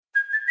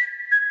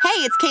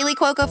Hey, it's Kaylee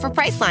Cuoco for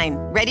Priceline.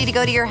 Ready to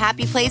go to your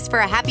happy place for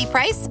a happy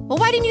price? Well,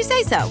 why didn't you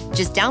say so?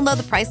 Just download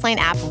the Priceline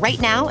app right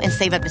now and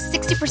save up to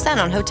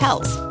 60% on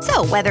hotels.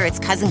 So whether it's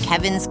Cousin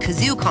Kevin's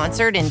Kazoo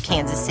Concert in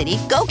Kansas City,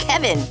 go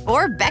Kevin,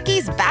 or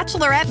Becky's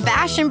Bachelorette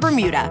Bash in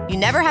Bermuda, you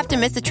never have to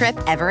miss a trip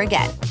ever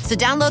again. So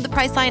download the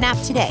Priceline app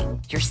today.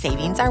 Your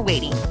savings are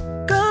waiting.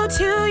 Go to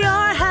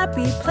your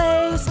happy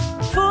place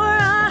for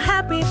a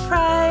happy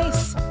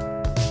price.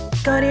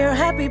 Go to your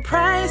happy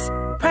price,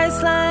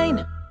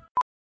 Priceline.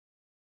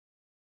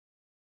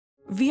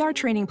 VR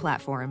training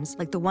platforms,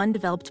 like the one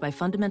developed by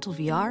Fundamental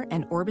VR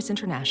and Orbis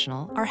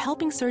International, are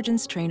helping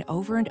surgeons train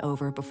over and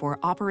over before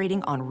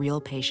operating on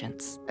real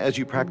patients. As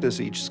you practice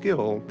each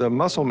skill, the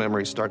muscle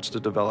memory starts to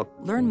develop.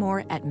 Learn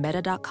more at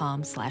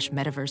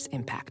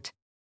meta.com/metaverseimpact.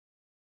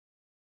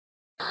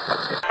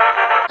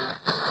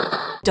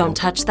 Don't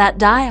touch that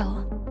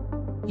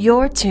dial.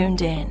 You're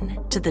tuned in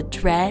to the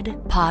Dread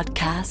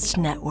Podcast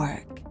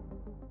Network.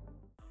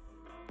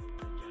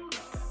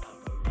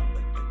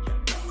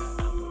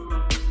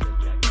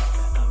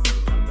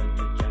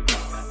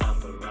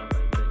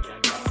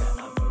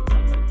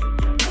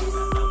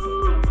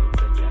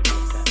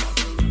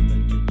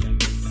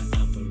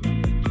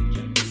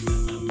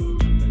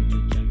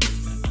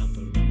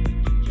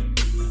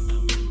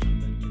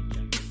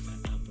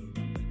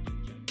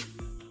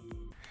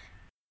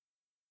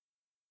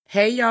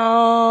 Hey,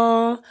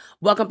 y'all.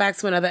 Welcome back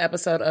to another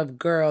episode of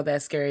Girl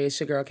That's Scary. It's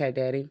your girl, Cat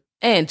Daddy.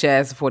 And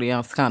Jazz, the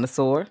 40-ounce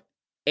connoisseur.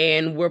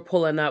 And we're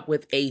pulling up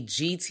with a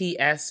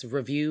GTS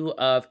review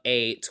of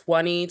a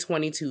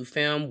 2022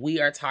 film.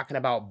 We are talking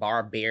about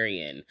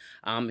Barbarian.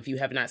 If you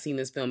have not seen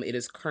this film, it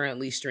is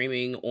currently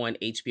streaming on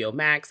HBO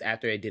Max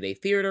after it did a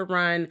theater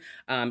run.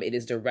 It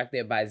is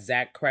directed by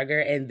Zach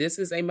Kreger, and this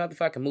is a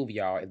motherfucking movie,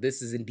 y'all.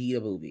 This is indeed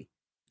a movie.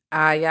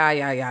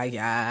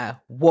 Yeah.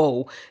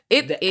 Whoa.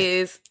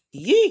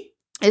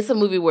 It's a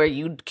movie where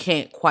you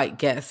can't quite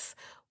guess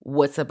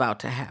what's about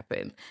to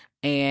happen.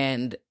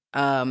 And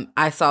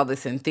I saw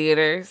this in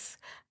theaters.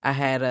 I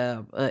had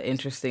a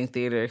interesting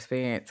theater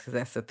experience because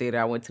that's the theater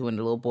I went to when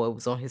the little boy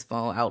was on his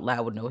phone out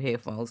loud with no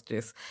headphones.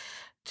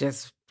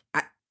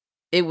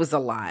 It was a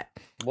lot.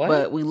 What?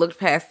 But we looked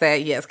past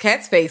that. Yes,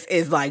 Cat's face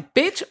is like,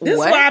 bitch, this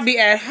what? is why I be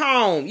at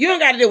home. You don't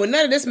got to deal with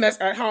none of this mess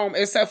at home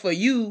except for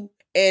you.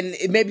 And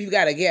maybe you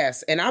got a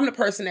guess. And I'm the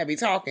person that be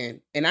talking.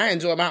 And I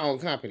enjoy my own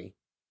company.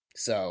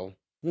 So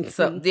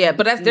yeah,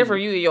 but that's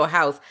different. You in your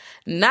house,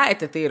 not at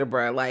the theater,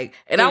 bro. Like,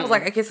 and I was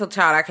like, I guess a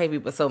child, I can't be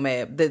but so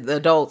mad. The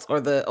adults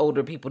or the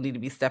older people need to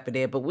be stepping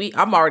in. But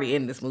I'm already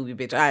in this movie,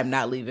 bitch. I am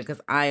not leaving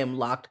because I am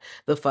locked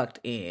the fuck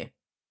in.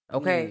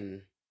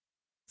 Okay?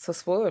 So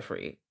spoiler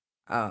free.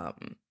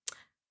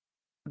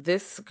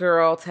 This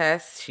girl,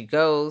 Tess, she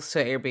goes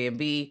to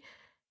Airbnb,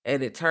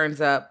 and it turns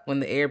up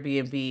when the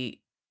Airbnb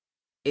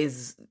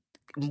is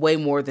way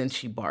more than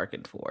she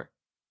bargained for,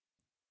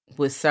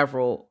 with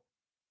several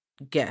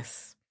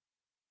guests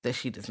that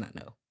she does not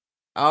know.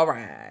 All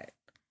right.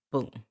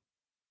 Boom.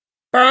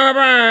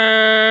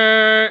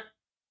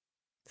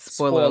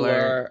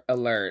 Spoiler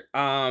alert.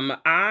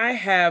 I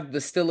have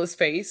the stillest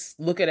face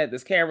looking at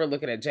this camera,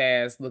 looking at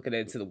Jazz, looking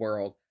into the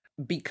world,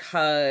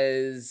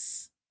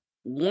 because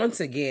once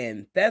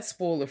again, that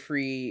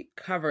spoiler-free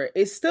cover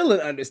is still an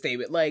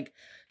understatement. Like,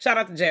 shout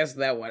out to Jazz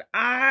for that one.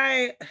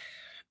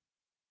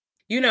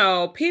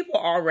 People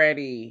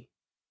already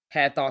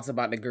had thoughts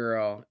about the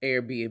girl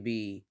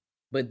Airbnb,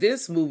 but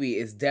this movie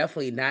is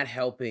definitely not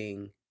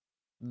helping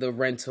the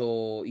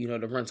rental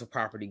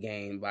property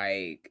game.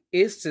 Like,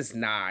 it's just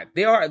not.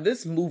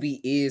 This movie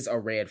is a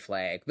red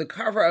flag. The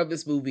cover of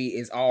this movie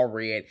is all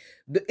red.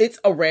 It's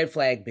a red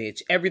flag,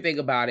 bitch. Everything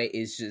about it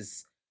is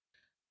just,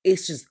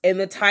 and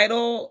the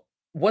title,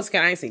 once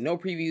again, I ain't seen no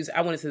previews.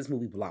 I went into this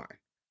movie blind.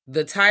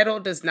 The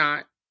title does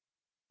not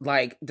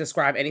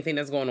describe anything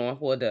that's going on.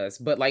 Well, it does.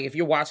 But if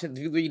you're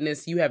reading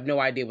this, you have no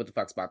idea what the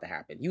fuck's about to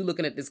happen. You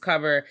looking at this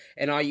cover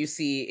and all you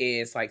see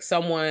is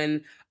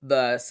someone,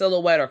 the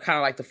silhouette or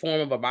kind of the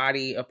form of a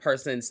body, a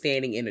person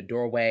standing in a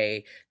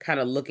doorway, kind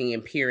of looking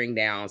and peering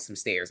down some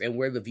stairs, and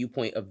we're the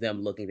viewpoint of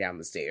them looking down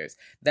the stairs.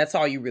 That's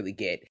all you really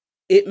get.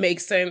 It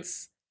makes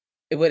sense,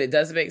 but it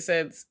doesn't make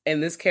sense.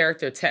 And this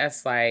character,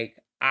 Tess, I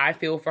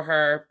feel for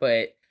her,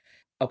 but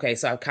okay,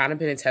 so I've kind of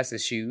been in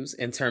Tessa's shoes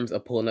in terms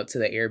of pulling up to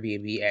the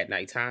Airbnb at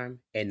nighttime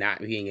and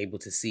not being able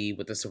to see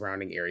what the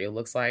surrounding area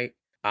looks like.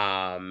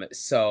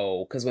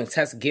 Because when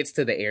Tess gets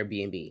to the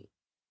Airbnb,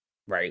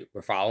 right,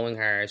 we're following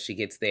her. She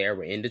gets there.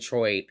 We're in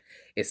Detroit.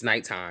 It's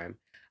nighttime.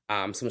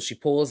 So when she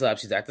pulls up,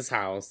 she's at this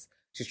house.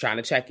 She's trying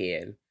to check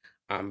in,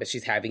 but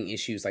she's having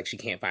issues. She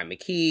can't find the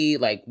key,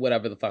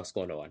 whatever the fuck's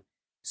going on.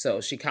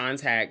 So she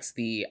contacts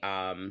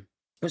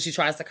she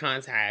tries to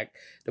contact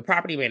the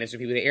property manager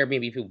people, the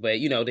Airbnb people, but,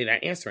 they're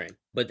not answering.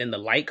 But then the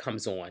light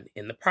comes on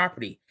in the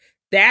property.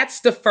 That's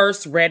the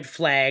first red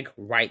flag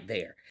right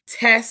there.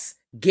 Tess,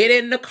 get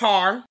in the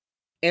car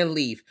and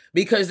leave,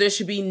 because there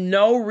should be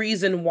no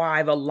reason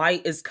why the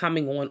light is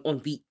coming on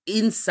the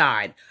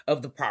inside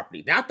of the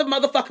property, not the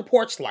motherfucking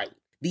porch light.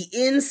 The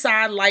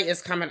inside light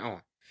is coming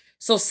on.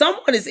 So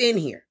someone is in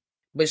here,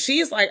 but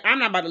she's like, I'm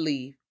not about to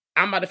leave.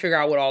 I'm about to figure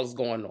out what all is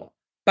going on.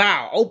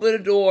 Bow, open the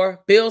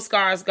door. Bill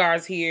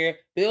Skarsgård's here.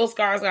 Bill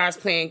Skarsgård's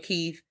playing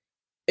Keith.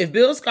 If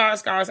Bill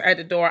Skarsgård's at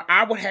the door,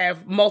 I would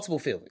have multiple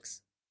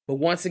feelings. But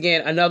once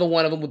again, another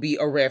one of them would be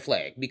a red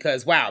flag.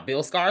 Because, wow,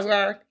 Bill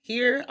Skarsgård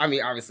here? I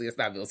mean, obviously, it's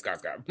not Bill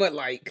Skarsgård. But,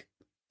 like,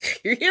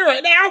 you're here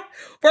right now?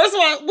 First of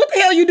all, what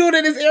the hell are you doing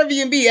in this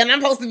Airbnb? And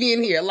I'm supposed to be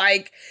in here.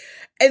 Like,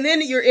 and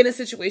then you're in a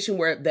situation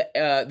where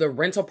the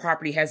rental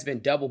property has been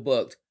double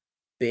booked.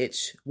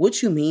 Bitch,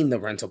 what you mean the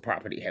rental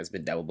property has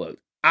been double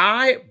booked?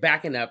 I,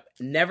 backing up,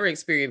 never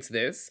experienced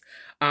this.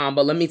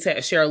 But let me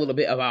share a little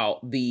bit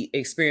about the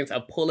experience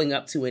of pulling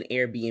up to an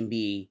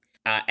Airbnb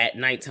at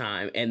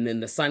nighttime, and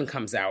then the sun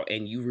comes out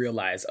and you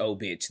realize, oh,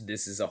 bitch,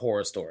 this is a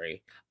horror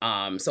story.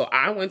 So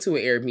I went to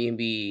an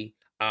Airbnb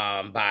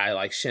by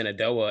like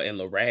Shenandoah and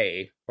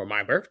Luray for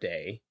my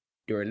birthday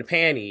during the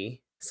panty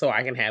so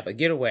I can have a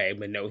getaway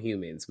with no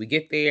humans. We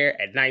get there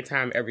at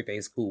nighttime,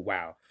 everything's cool.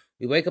 Wow.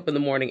 We wake up in the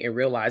morning and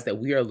realize that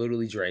we are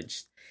literally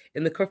drenched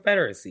in the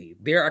Confederacy.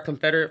 There are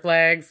Confederate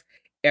flags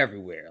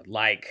everywhere,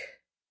 like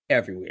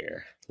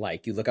everywhere.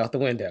 Like you look out the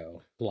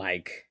window,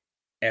 like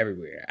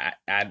everywhere.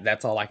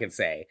 That's all I can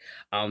say.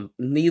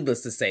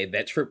 Needless to say,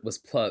 that trip was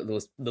plugged.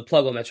 The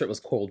plug on that trip was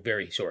pulled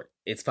very short.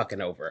 It's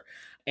fucking over.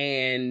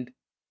 And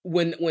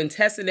when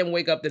Tess and them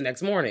wake up the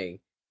next morning,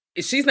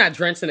 she's not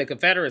drenched in the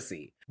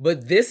Confederacy.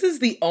 But this is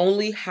the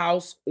only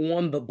house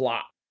on the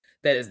block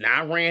that is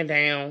not ran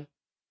down,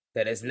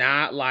 that is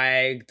not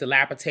like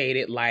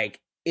dilapidated, like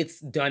it's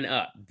done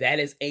up. That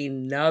is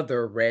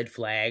another red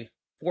flag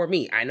for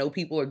me. I know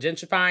people are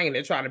gentrifying and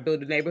they're trying to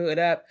build the neighborhood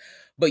up,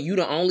 but you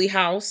the only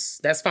house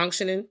that's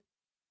functioning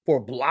for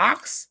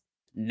blocks?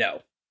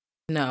 No.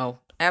 No,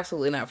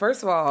 absolutely not.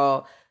 First of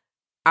all,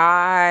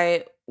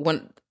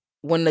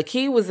 when the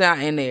key was out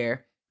in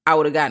there, I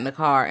would have gotten the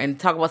car and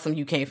talk about something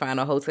you can't find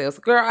no hotels.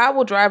 Girl, I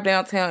will drive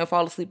downtown and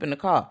fall asleep in the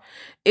car.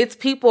 It's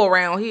people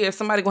around here.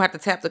 Somebody gonna have to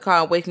tap the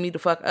car and wake me the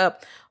fuck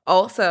up.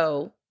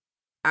 Also,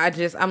 I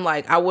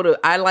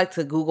like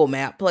to Google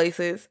map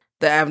places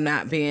that I've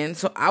not been.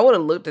 So I would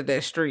have looked at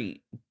that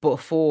street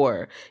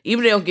before.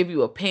 Even if they don't give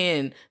you a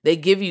pin, they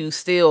give you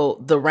still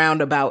the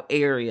roundabout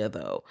area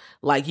though.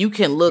 Like you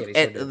can look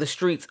at the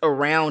streets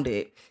around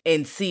it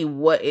and see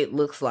what it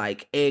looks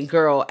like. And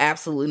girl,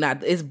 absolutely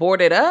not. It's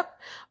boarded up.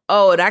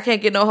 Oh, and I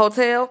can't get no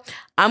hotel.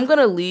 I'm going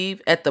to leave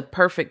at the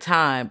perfect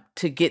time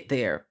to get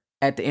there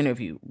at the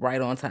interview, right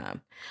on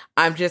time.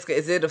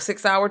 Is it a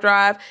 6-hour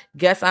drive?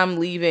 Guess I'm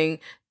leaving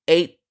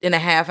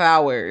 8.5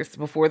 hours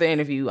before the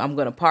interview. I'm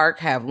going to park,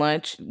 have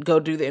lunch, go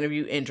do the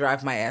interview, and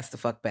drive my ass the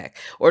fuck back.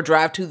 Or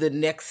drive to the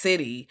next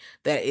city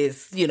that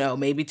is,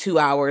 maybe 2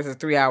 hours or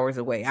 3 hours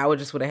away. I would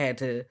have had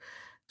to,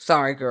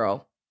 sorry,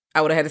 girl. I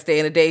would have had to stay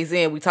in a Days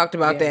Inn. We talked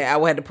about that. I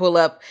would have had to pull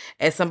up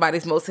at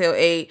somebody's Motel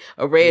 8,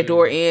 a Red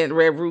Door Inn,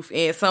 Red Roof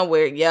Inn,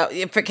 somewhere. Yeah,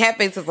 for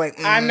Catface, it's like,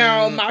 I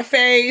know, my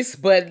face,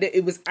 but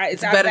it's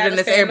better than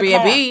this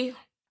Airbnb.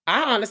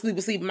 I honestly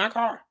would sleep in my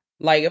car.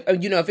 Like,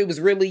 if it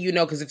was really,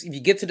 because if you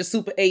get to the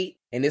Super 8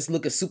 and it's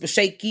looking super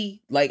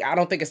shaky, like, I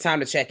don't think it's time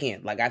to check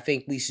in. Like, I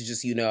think we should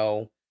just,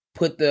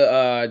 put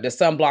the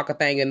sunblocker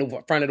thing in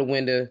the front of the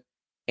window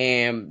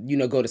and,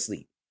 go to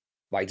sleep.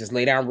 Like, just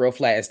lay down real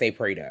flat and stay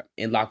prayed up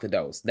and lock the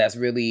doors. That's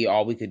really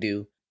all we could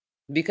do.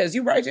 Because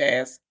you right,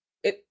 Jazz.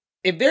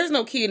 If there's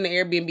no key in the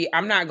Airbnb,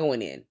 I'm not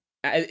going in.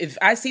 If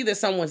I see that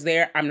someone's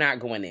there, I'm not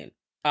going in.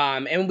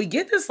 And we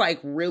get this, like,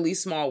 really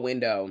small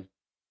window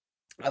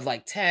of,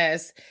 like,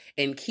 Tess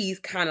and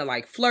Keith kind of,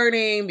 like,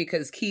 flirting.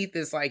 Because Keith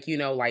is, like,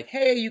 like,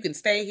 hey, you can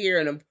stay here.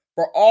 And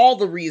for all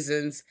the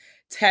reasons,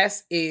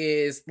 Tess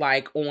is,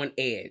 like, on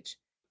edge.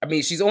 I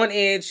mean, she's on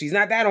edge. She's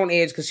not that on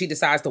edge because she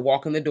decides to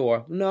walk in the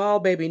door. No,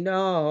 baby,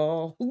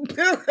 no.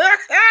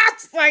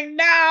 It's like,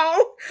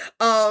 no.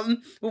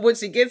 But when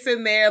she gets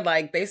in there,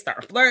 like, they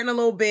start flirting a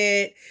little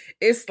bit.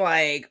 It's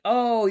like,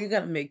 oh, you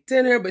gotta make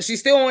dinner. But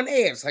she's still on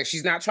edge. Like,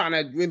 she's not trying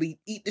to really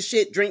eat the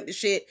shit, drink the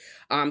shit.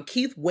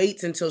 Keith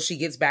waits until she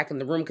gets back in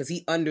the room because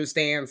he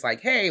understands,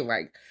 like, hey,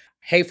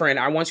 friend,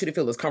 I want you to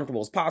feel as comfortable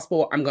as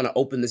possible. I'm going to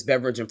open this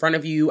beverage in front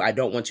of you. I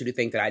don't want you to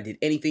think that I did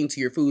anything to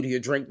your food or your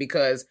drink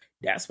because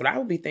that's what I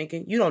would be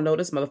thinking. You don't know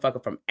this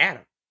motherfucker from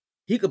Adam.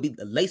 He could be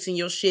lacing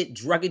your shit,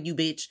 drugging you,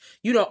 bitch.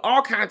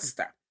 All kinds of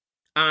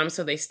stuff.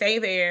 So they stay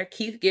there.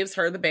 Keith gives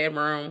her the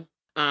bedroom.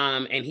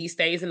 And he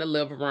stays in the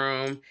living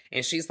room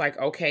and she's like,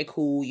 okay,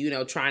 cool.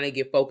 Trying to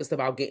get focused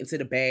about getting to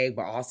the bag,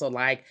 but also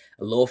like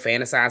a little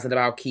fantasizing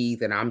about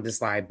Keith. And I'm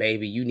just like,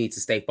 baby, you need to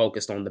stay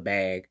focused on the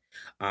bag.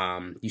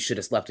 You should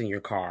have slept in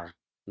your car.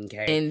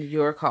 Okay. In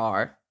your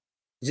car.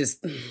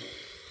 Just,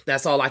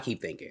 that's all I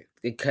keep thinking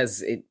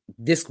because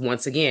this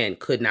once again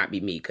could not be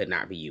me, could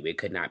not be you. It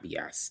could not be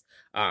us.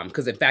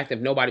 Cause in fact, if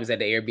nobody was at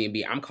the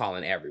Airbnb, I'm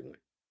calling everyone.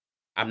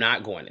 I'm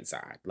not going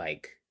inside.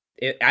 Like,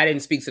 I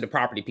didn't speak to the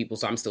property people,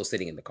 so I'm still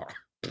sitting in the car.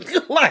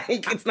 Like,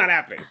 it's not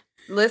happening.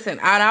 Listen,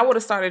 I would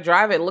have started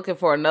driving looking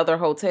for another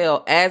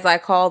hotel as I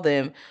call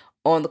them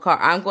on the car.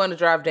 I'm going to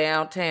drive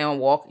downtown,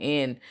 walk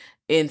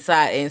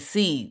inside and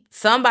see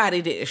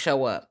somebody didn't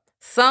show up.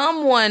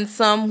 Someone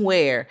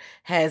somewhere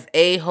has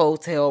a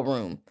hotel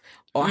room.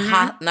 or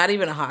not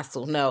even a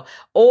hostel, no.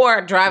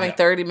 Or driving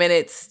 30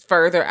 minutes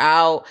further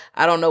out.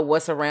 I don't know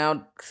what's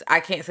around. I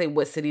can't say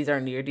what cities are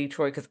near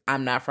Detroit because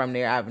I'm not from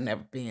there. I've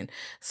never been.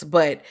 So,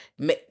 but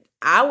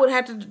I would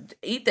have to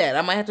eat that.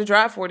 I might have to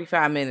drive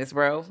 45 minutes,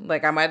 bro.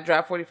 Like, I might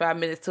drive 45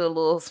 minutes to a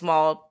little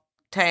small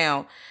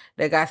town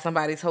that got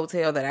somebody's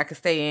hotel that I could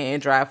stay in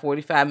and drive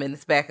 45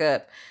 minutes back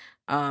up.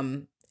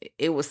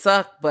 It would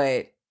suck,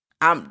 but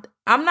I'm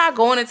not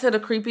going into the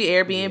creepy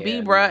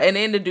Airbnb, bro. And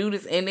then the dude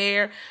is in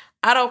there.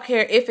 I don't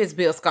care if it's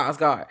Bill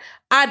Skarsgård.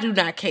 I do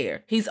not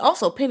care. He's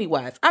also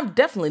Pennywise. I'm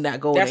definitely not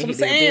going. That's what I'm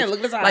saying. Look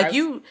at his eyes. Like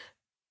you.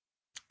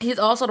 He's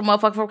also the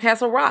motherfucker from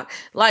Castle Rock.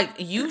 Like,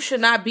 you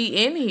should not be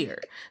in here.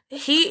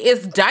 He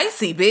is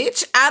dicey,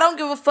 bitch. I don't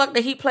give a fuck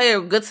that he play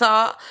a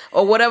guitar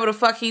or whatever the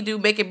fuck he do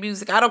making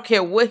music. I don't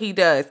care what he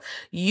does.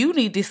 You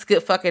need to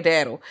skip fucking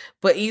daddle.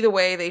 But either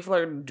way, they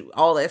flirt, do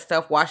all that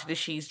stuff, washing the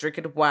sheets,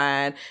 drinking the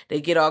wine.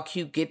 They get all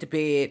cute, get to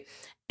bed.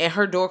 And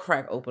her door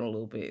crack open a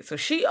little bit. So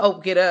she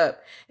get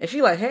up and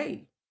she like,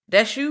 hey,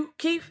 that's you,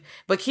 Keith?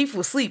 But Keith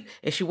was asleep,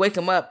 and she wake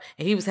him up,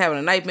 and he was having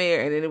a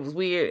nightmare, and then it was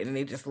weird, and then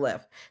they just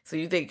left. So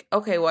you think,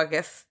 okay, well, I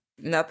guess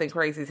nothing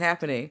crazy is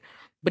happening.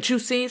 But you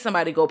seen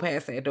somebody go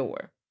past that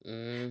door.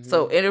 Mm-hmm.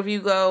 So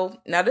interview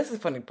go. Now, this is the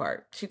funny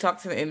part. She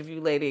talks to the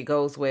interview lady. It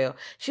goes well.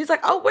 She's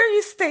like, oh, where are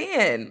you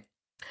staying?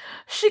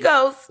 She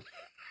goes,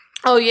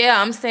 oh, yeah,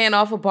 I'm staying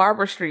off of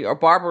Barbary Street or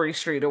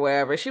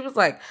wherever. She was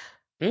like,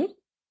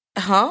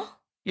 huh?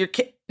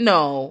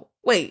 No,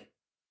 wait,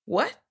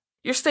 what?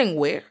 You're staying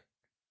where?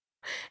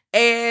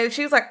 And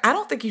she was like, I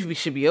don't think you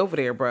should be over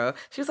there, bro.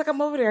 She was like,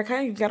 I'm over there. I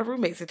kind of got a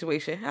roommate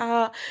situation.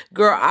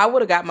 Girl, I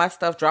would have got my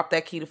stuff, dropped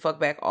that key to fuck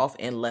back off,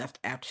 and left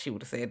after she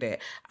would have said that.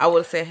 I would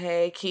have said,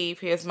 hey,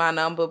 Keith, here's my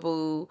number,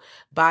 boo.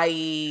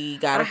 Bye.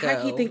 Gotta go.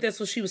 I think that's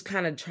what she was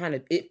kind of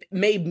trying to...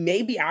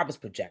 Maybe I was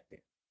projecting.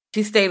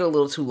 She stayed a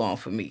little too long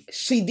for me.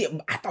 She did.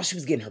 I thought she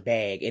was getting her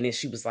bag, and then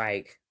she was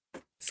like,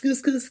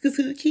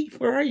 Keith,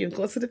 where are you?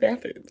 Go to the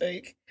bathroom.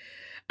 Like...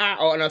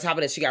 and on top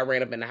of that, she got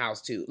ran up in the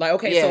house too. Like,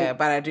 okay, yeah,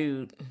 but I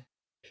do.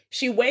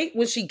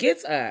 When she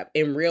gets up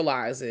and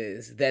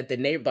realizes that the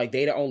neighbor, like,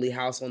 they the only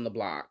house on the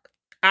block.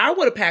 I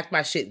would have packed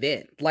my shit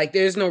then. Like,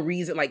 there's no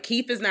reason. Like,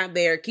 Keith is not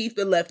there. Keith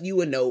left you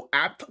a note.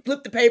 I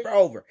flipped the paper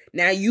over.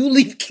 Now you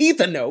leave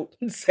Keith a note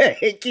and say,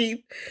 hey,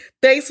 Keith,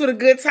 thanks for the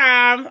good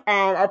time.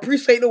 I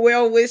appreciate the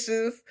well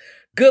wishes.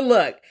 Good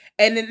luck.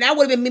 And then that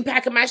would have been me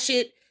packing my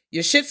shit.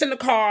 Your shit's in the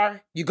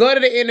car. You go to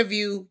the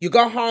interview. You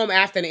go home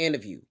after the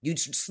interview. You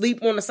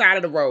sleep on the side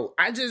of the road.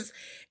 That's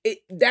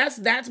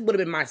would have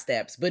been my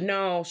steps. But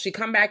no, she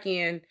come back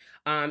in,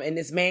 and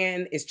this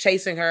man is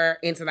chasing her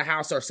into the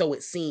house, or so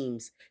it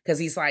seems, because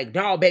he's like,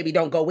 no, baby,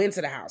 don't go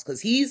into the house. Because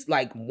he's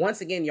like,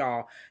 once again,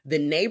 y'all, the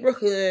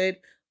neighborhood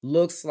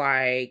looks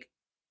like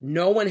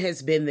no one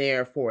has been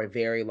there for a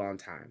very long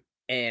time.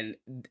 And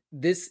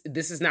this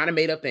is not a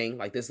made-up thing.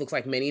 Like, this looks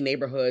like many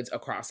neighborhoods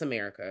across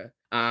America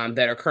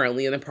that are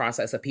currently in the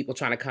process of people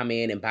trying to come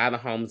in and buy the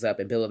homes up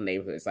and build the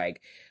neighborhoods.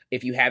 Like,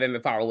 if you haven't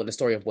been following the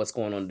story of what's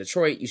going on in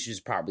Detroit, you should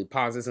just probably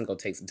pause this and go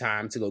take some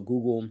time to go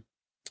Google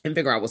and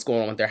figure out what's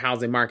going on with their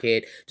housing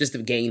market, just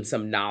to gain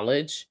some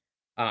knowledge,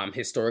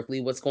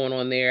 historically, what's going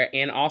on there.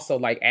 And also,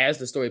 like, as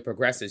the story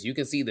progresses, you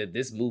can see that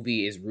this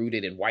movie is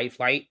rooted in white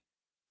flight,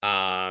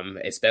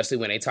 especially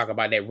when they talk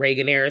about that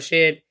Reagan era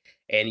shit.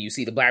 And you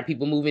see the black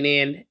people moving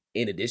in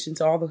addition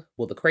to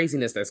all the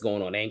craziness that's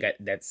going on.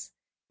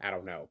 I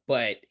don't know.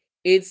 But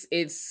it's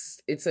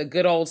a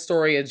good old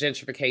story of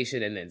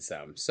gentrification and then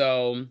some.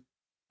 So,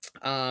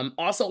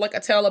 also like a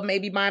tale of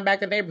maybe buying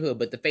back the neighborhood,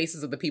 but the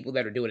faces of the people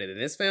that are doing it in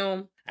this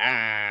film,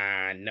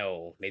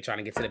 no, they trying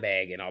to get to the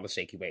bag in all the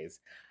shaky ways.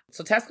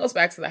 So Tess goes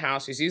back to the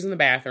house. She's using the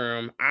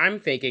bathroom. I'm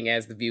thinking,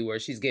 as the viewer,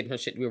 she's getting her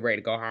shit. We're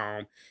ready to go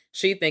home.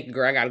 She thinking,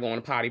 girl, I got to go on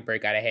a potty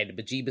break. I had the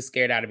bejeebus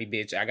scared out of me,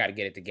 bitch. I got to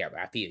get it together.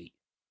 I feel you.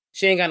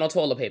 She ain't got no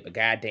toilet paper.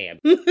 Goddamn.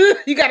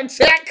 You got to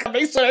check.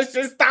 Make sure that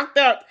shit's stocked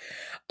up.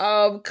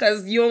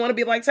 Because you don't want to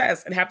be like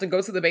Tess and have to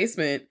go to the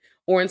basement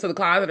or into the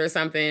closet or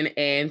something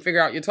and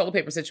figure out your toilet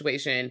paper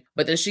situation.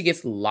 But then she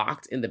gets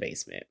locked in the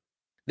basement.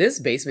 This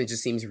basement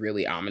just seems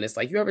really ominous.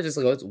 Like, you ever just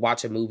go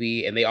watch a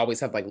movie and they always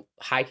have like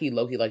high key,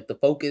 low key, like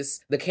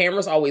the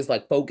camera's always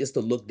like focused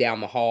to look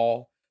down the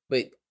hall.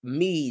 But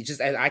me,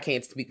 just as I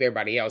can't speak for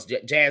everybody else,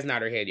 Jazz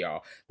nod her head,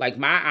 y'all. Like,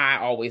 my eye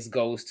always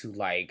goes to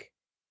like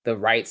the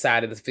right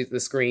side of the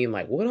screen.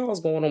 Like, what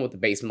all's going on with the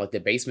basement? Like, the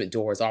basement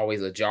door is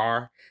always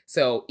ajar.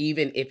 So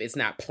even if it's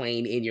not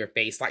plain in your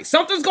face, like,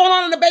 something's going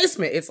on in the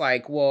basement, it's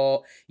like,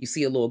 well, you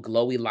see a little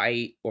glowy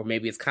light, or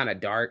maybe it's kind of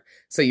dark.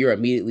 So you're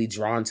immediately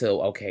drawn to,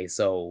 okay,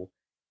 so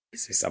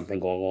is there something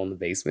going on in the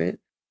basement?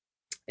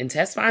 And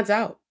Tess finds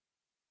out.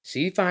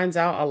 She finds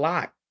out a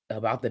lot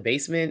about the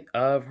basement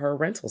of her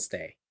rental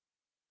stay.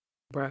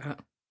 Bruh,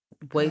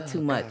 way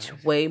too much.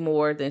 God. Way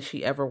more than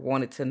she ever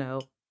wanted to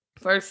know.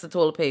 First, the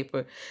toilet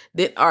paper.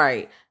 Then, all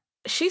right,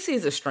 she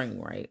sees a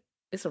string, right?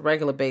 It's a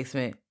regular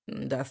basement,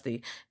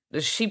 dusty.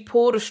 She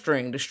pulled a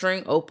string. The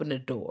string opened the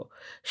door.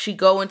 She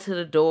go into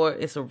the door.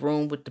 It's a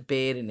room with the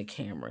bed and the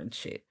camera and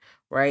shit,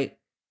 right?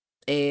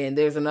 And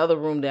there's another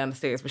room down the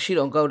stairs, but she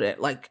don't go there.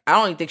 Like, I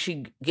don't even think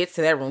she gets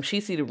to that room. She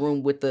see the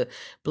room with the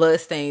blood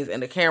stains,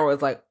 and the camera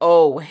is like,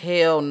 oh,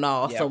 hell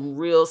no.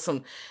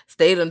 Yep.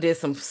 They done did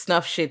some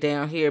snuff shit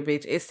down here,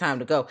 bitch. It's time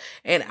to go.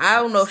 And I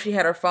don't know if she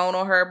had her phone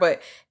on her,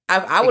 but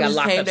I would just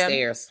came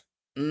upstairs.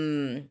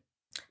 Down.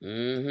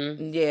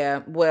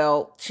 Yeah,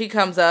 well, she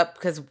comes up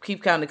because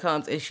Keith County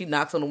comes and she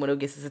knocks on the window,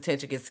 gets his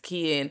attention, gets the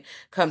key in,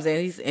 comes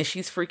in, and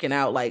she's freaking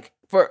out, like,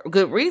 for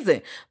good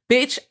reason.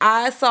 Bitch,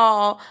 I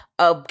saw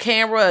a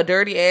camera, a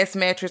dirty ass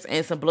mattress,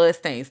 and some blood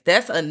stains.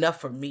 That's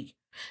enough for me.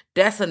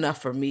 That's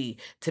enough for me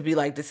to be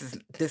like, this is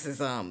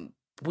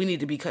we need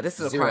to be cut. This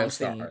is a crime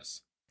scene.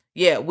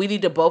 Yeah, we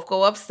need to both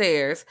go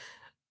upstairs,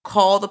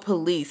 call the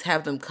police,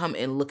 have them come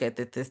and look at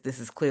this. This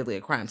is clearly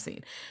a crime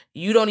scene.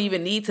 You don't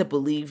even need to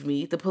believe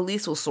me. The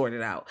police will sort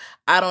it out.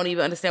 I don't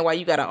even understand why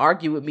you got to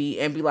argue with me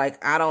and be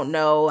like, I don't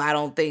know. I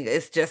don't think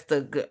it's just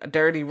a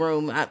dirty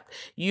room.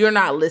 You're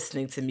not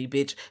listening to me,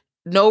 bitch.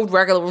 No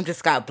regular room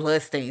just got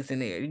blood stains in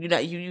there.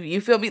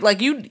 You feel me?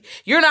 Like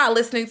you're not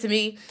listening to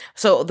me.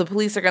 So the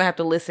police are going to have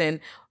to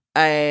listen.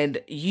 And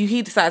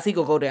he decides he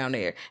gonna go down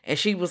there. And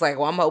she was like,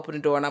 well, I'm gonna open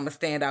the door and I'm gonna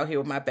stand out here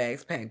with my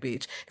bags packed,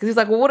 bitch. Because he's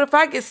like, well, what if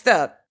I get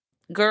stuck?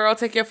 Girl,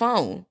 take your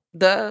phone.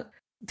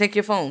 Take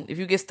your phone. If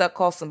you get stuck,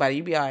 call somebody.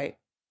 You be all right.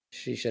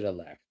 She should have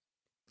left.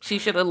 She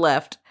should have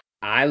left.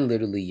 I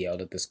literally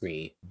yelled at the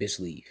screen, bitch,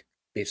 leave.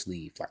 Bitch,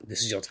 leave. Like,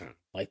 this is your time.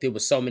 Like, there were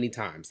so many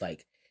times.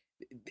 Like,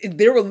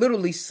 there were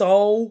literally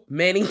so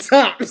many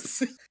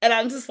times. And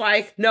I'm just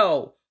like,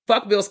 no,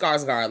 fuck Bill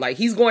Skarsgård. Like,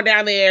 he's going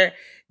down there.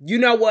 You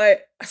know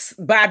what?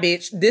 Bye,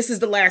 bitch. This is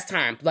the last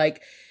time.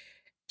 Like,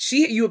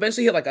 you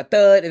eventually hear like a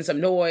thud and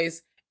some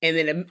noise.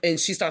 And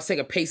she starts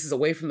taking paces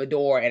away from the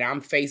door, and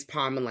I'm face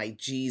palming like,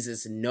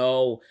 Jesus,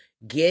 no,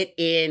 get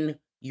in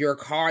your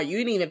car. You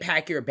didn't even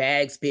pack your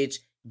bags, bitch.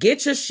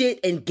 Get your shit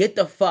and get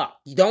the fuck.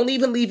 You don't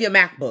even leave your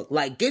MacBook.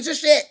 Like, get your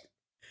shit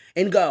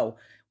and go.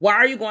 Why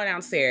are you going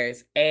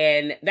downstairs?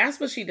 And that's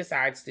what she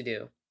decides to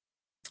do.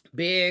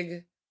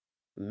 Big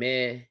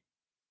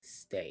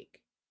mistake.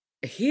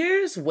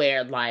 Here's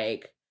where,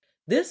 like,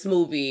 this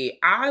movie,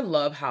 I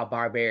love how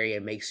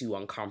Barbarian makes you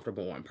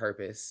uncomfortable on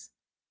purpose.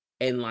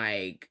 And,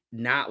 like,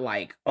 not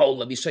like, oh,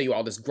 let me show you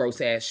all this gross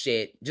ass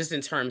shit. Just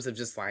in terms of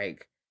just,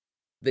 like,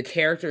 the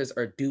characters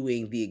are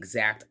doing the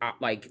exact,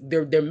 like,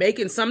 they're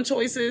making some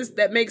choices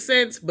that make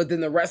sense, but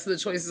then the rest of the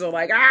choices are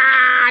like,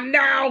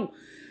 no!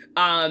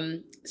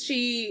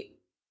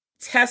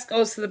 Tess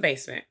goes to the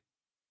basement.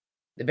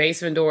 The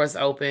basement door is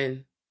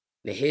open.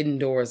 The hidden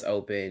door is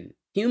open.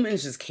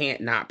 Humans just can't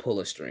not pull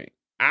a string.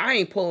 I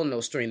ain't pulling no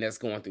string that's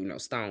going through no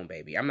stone,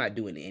 baby. I'm not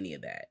doing any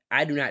of that.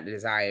 I do not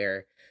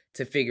desire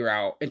to figure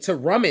out and to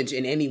rummage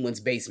in anyone's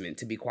basement,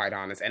 to be quite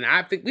honest. And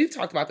I think we've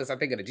talked about this, I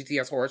think, in a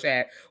GTS horror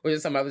chat or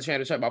just some other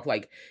channel chat about,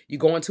 like, you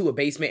go into a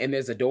basement and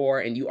there's a door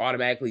and you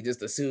automatically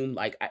just assume,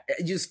 like,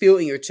 you just feel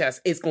in your chest,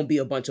 it's going to be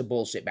a bunch of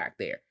bullshit back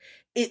there.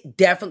 It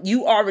definitely,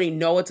 you already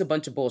know it's a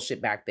bunch of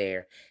bullshit back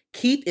there.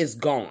 Keith is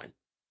gone.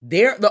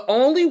 The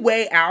only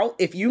way out,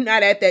 if you're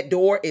not at that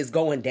door, is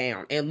going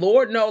down. And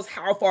Lord knows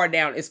how far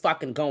down it's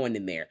fucking going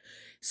in there.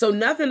 So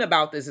nothing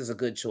about this is a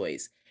good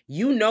choice.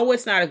 You know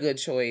it's not a good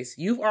choice.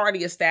 You've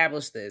already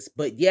established this,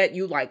 but yet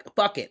you like,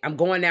 fuck it. I'm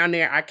going down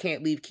there. I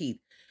can't leave Keith.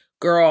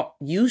 Girl,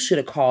 you should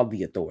have called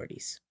the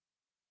authorities.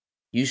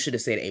 You should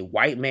have said a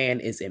white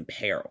man is in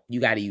peril. You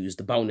got to use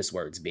the bonus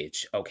words,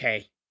 bitch.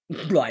 Okay?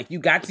 Like, you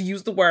got to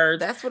use the words.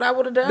 That's what I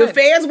would have done. The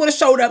fans would have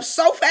showed up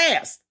so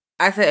fast.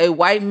 I said, a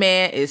white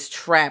man is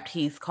trapped.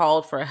 He's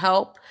called for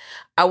help.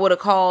 I would have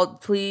called,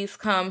 please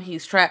come,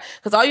 he's trapped.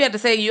 Because all you have to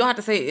say, you don't have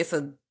to say it's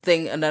a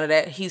thing or none of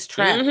that. He's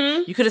trapped.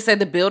 Mm-hmm. You could have said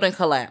the building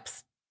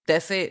collapsed.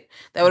 That's it.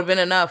 That would have been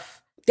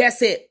enough.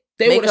 That's it.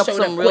 They make up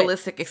some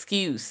realistic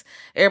excuse.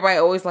 Everybody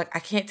always like, I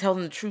can't tell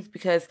them the truth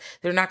because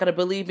they're not going to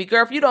believe me.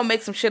 Girl, if you don't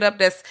make some shit up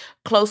that's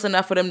close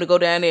enough for them to go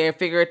down there and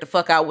figure it the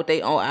fuck out with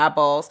their own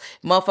eyeballs,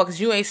 motherfuckers,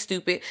 you ain't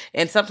stupid.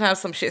 And sometimes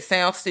some shit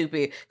sounds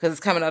stupid because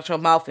it's coming out your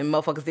mouth and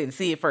motherfuckers didn't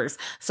see it first.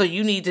 So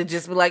you need to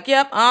just be like,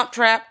 yep, I'm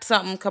trapped.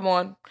 Something, come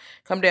on.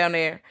 Come down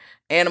there.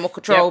 Animal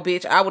control,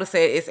 bitch. I would have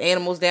said it's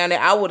animals down there.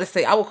 I would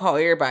call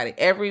everybody.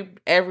 Every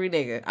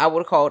nigga. I would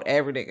have called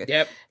every nigga.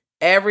 Yep.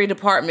 Every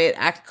department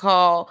I could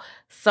call,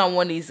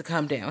 someone needs to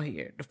come down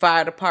here. The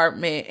fire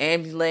department,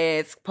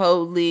 ambulance,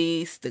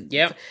 police,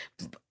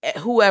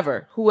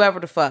 whoever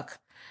the fuck.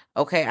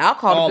 Okay, I'll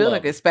call all the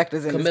building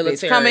inspectors in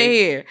this bitch. Come in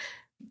here.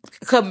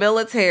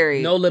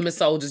 Military. No limit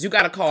soldiers. You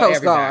got to call Coast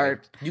everybody.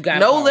 Guard. You got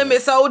no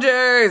limit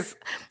soldiers.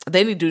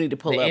 They need to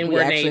pull up. We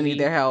actually Navy. need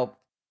their help.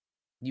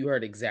 You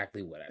heard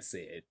exactly what I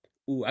said.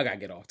 Ooh, I got to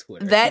get off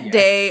Twitter. That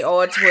day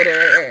on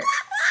Twitter,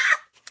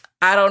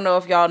 I don't know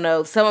if y'all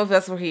know, some of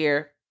us were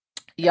here.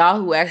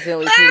 Y'all who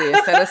accidentally tweeted,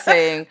 instead of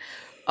saying,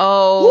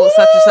 oh,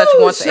 such and such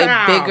wants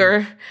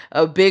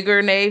a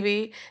bigger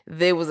Navy,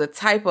 there was a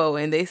typo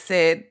and they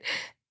said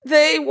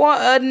they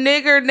want a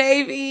nigger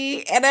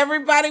Navy, and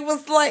everybody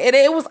was like, and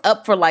it was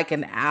up for like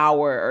an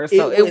hour or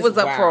so. It was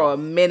up for a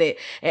minute,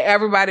 and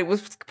everybody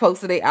was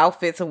posting their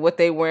outfits and what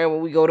they wearing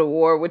when we go to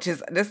war,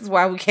 this is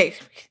why we can't,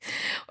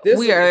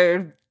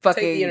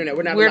 fucking. Take the internet.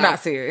 We're not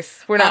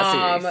serious. We're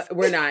not serious.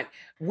 We're not.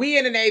 We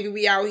in the Navy.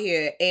 We out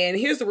here. And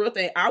here's the real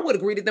thing. I would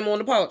have greeted them on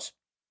the porch.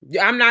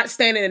 I'm not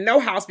standing in no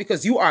house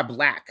because you are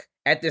black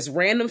at this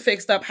random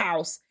fixed up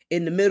house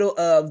in the middle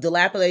of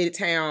dilapidated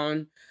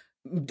town,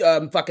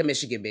 fucking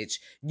Michigan, bitch.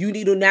 You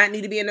do not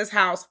need to be in this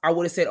house. I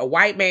would have said a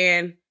white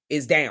man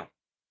is down.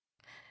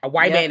 A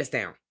white man is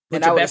down.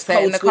 Put your best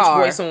code switch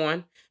voice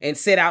on and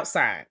sit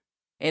outside.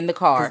 In the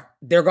car.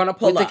 They're going to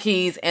pull up. With the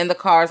keys and the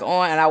car's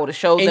on, and I would have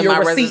showed them my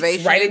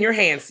reservation. Right in your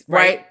hands.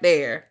 Right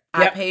there.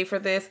 Yep. I paid for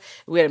this.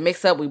 We had a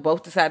mix up. We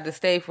both decided to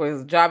stay for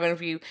his job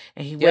interview,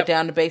 and he went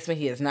down the basement.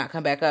 He has not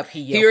come back up.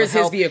 He yelled Here's for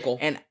help, his vehicle.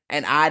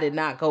 And I did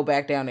not go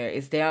back down there.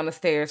 It's down the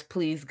stairs.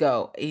 Please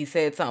go. He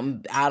said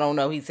something. I don't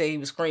know. He said he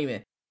was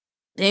screaming.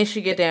 Then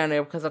she get down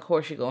there because of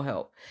course she gonna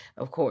help.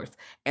 Of course.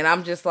 And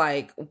I'm just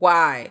like,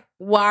 why?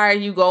 Why are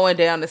you going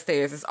down the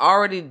stairs? It's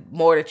already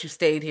more that you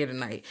stayed here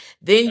tonight.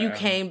 Then you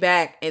came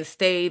back and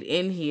stayed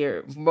in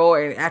here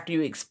more after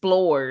you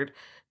explored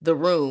the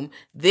room.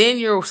 Then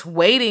you're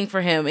waiting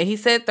for him. And he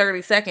said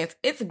 30 seconds.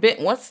 It's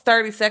been, once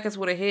 30 seconds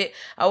would have hit,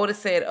 I would have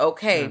said,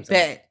 okay,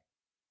 bet.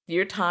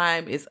 Your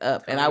time is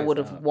up. And I would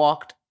have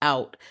walked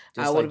out.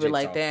 Just I would have been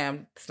like,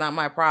 damn, it's not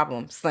my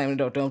problem. Slam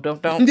the door.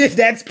 Don't.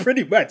 That's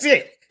pretty much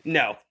it.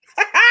 No.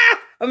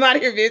 I'm out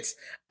of here, bitch.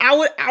 I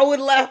would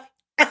left.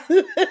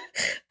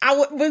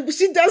 But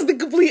she does the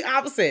complete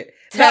opposite.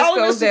 Tess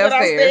goes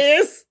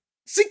downstairs.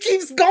 She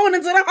keeps going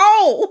into the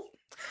hole.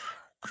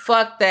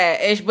 Fuck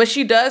that. But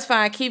she does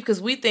find Keith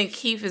because we think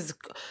Keith is...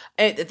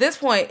 At this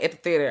point at the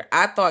theater,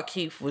 I thought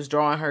Keith was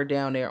drawing her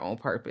down there on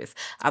purpose.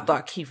 I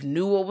thought Keith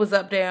knew what was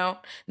up down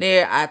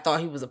there. I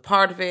thought he was a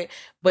part of it.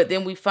 But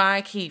then we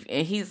find Keith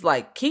and he's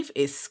like, Keith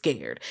is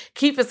scared.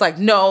 Keith is like,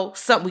 no,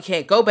 we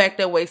can't go back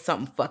that way.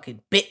 Something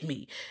fucking bit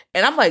me.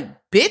 And I'm like,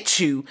 bit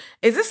you?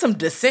 Is this some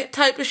Descent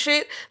type of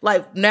shit?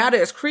 Like now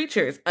there's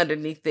creatures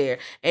underneath there.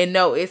 And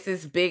no, it's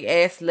this big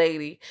ass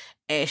lady.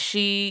 And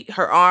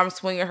her arm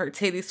swinging, her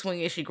titty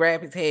swinging, she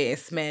grabbed his head and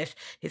smashed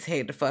his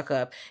head the fuck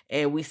up.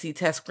 And we see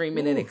Tess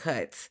screaming and it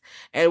cuts.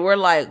 And we're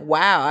like,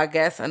 wow, I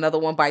guess another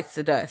one bites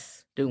the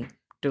dust. Doom,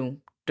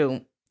 doom,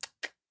 doom.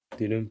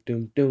 Doom,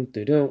 doom, doom,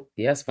 doom, doom.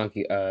 Yes,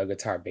 funky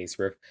guitar bass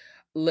riff.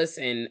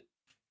 Listen,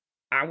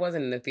 I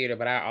wasn't in the theater,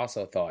 but I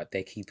also thought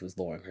that Keith was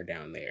luring her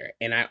down there.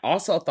 And I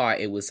also thought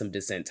it was some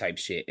Descent type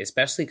shit,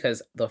 especially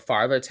because the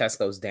farther Tess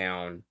goes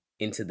down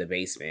into the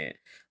basement,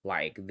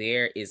 like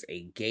there is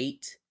a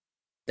gate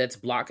that's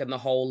blocking the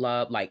whole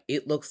up. Like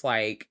it looks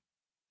like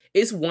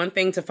it's one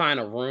thing to find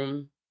a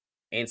room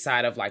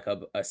inside of like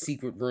a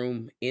secret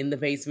room in the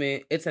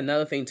basement. It's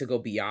another thing to go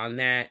beyond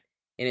that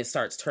and it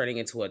starts turning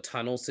into a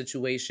tunnel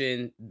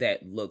situation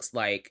that looks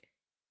like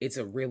it's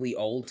a really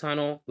old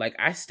tunnel. Like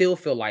I still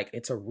feel like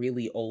it's a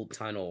really old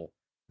tunnel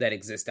that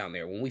exists down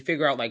there. When we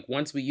figure out like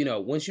once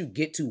you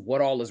get to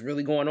what all is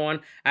really going on,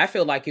 I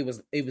feel like it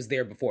was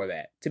there before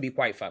that, to be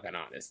quite fucking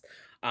honest.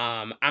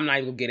 I'm not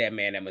even gonna give that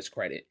man that much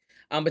credit.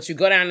 But you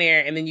go down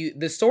there and then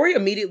the story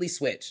immediately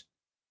switch.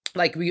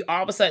 Like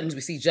all of a sudden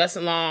we see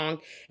Justin Long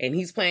and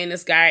he's playing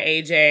this guy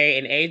AJ,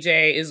 and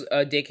AJ is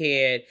a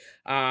dickhead.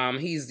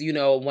 He's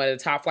one of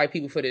the top flight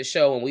people for this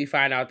show, and we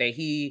find out that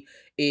he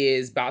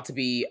is about to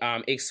be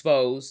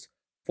exposed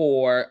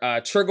for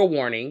trigger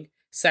warning,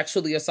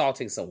 sexually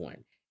assaulting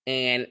someone.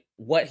 And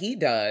what he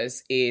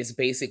does is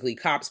basically,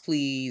 cops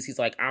please. He's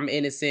like, I'm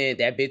innocent.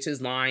 That bitch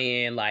is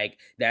lying. Like,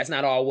 that's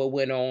not all what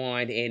went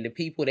on. And the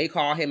people, they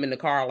call him in the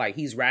car like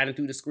he's riding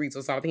through the streets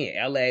or something in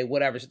LA,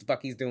 whatever the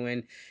fuck he's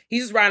doing.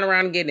 He's just riding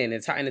around and getting in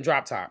the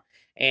drop top.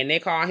 And they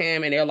call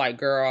him and they're like,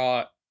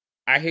 girl,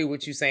 I hear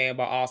what you're saying,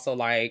 but also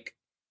like,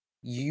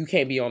 you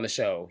can't be on the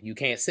show. You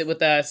can't sit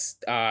with us.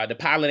 The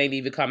pilot ain't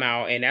even come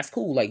out. And that's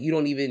cool. Like, you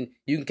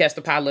can catch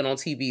the pilot on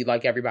TV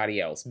like everybody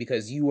else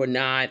because you are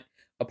not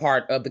a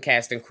part of the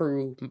cast and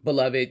crew,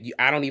 beloved.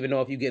 I don't even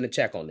know if you're getting a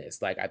check on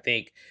this. Like, I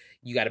think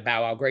you got to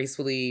bow out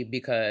gracefully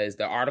because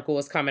the article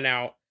is coming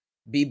out.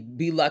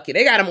 Be lucky.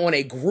 They got him on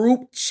a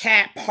group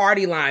chat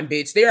party line,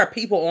 bitch. There are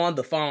people on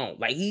the phone.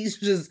 Like,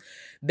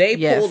 they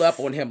pulled up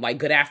on him like,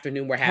 good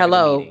afternoon, we're having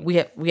a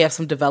meeting. we have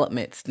some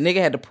developments. The nigga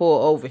had to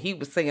pull over. He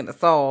was singing a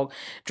song,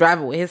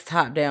 driving with his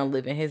top down,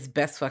 living his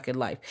best fucking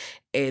life.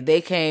 And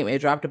they came and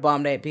dropped a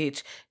bomb that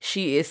bitch.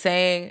 She is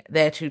saying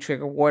that you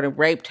trigger warning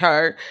raped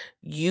her.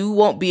 You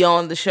won't be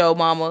on the show,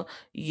 mama.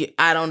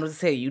 I don't know what to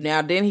tell you.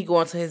 Now, then he go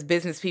into his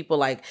business people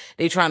like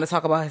they trying to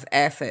talk about his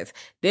assets.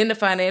 Then the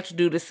financial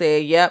dude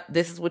said, yep,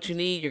 this is what you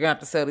need. You're going to have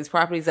to sell these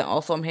properties. And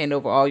also I'm handing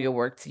over all your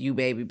work to you,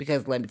 baby,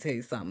 because let me tell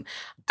you something.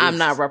 I'm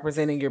not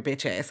representing your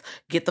bitch ass.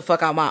 Get the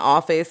fuck out of my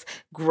office.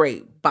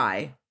 Great.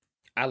 Bye.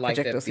 I like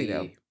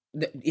that.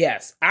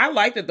 Yes. I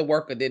like that the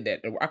worker did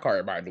that. I call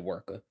everybody the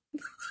worker.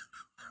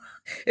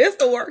 It's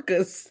the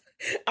workers.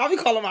 I'll be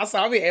calling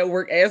myself, I'll be at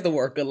work as the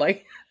worker.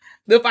 Like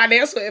the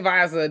financial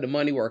advisor, the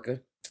money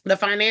worker, the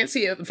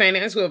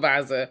financial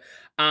advisor.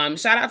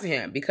 Shout out to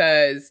him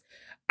because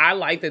I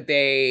like that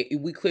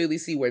we clearly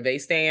see where they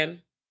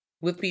stand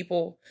with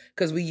people,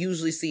 because we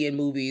usually see in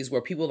movies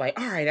where people are like,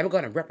 all right, I'm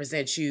going to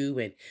represent you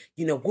and,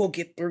 we'll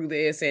get through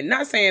this. And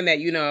not saying that,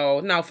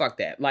 no, fuck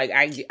that. Like,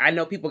 I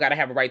know people got to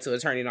have a right to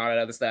attorney and all that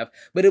other stuff,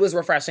 but it was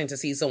refreshing to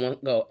see someone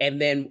go, and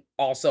then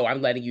also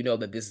I'm letting you know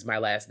that this is my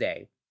last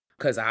day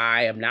because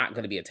I am not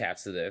going to be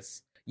attached to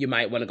this. You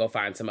might want to go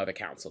find some other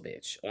counsel,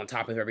 bitch, on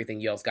top of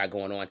everything you else got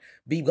going on.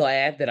 Be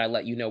glad that I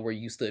let you know where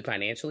you stood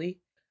financially.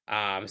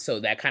 So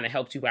that kind of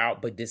helped you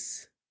out. But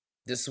this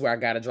is where I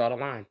got to draw the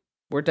line.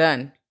 We're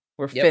done.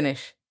 We're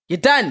finished. You're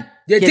done.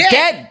 You're dead.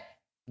 dead.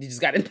 You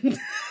just got to you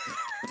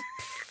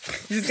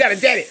just got to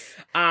dead it.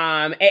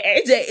 And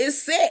AJ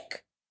is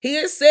sick. He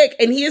is sick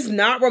and he is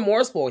not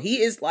remorseful.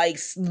 He is like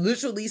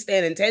literally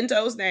standing 10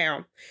 toes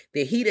down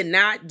that he did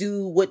not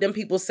do what them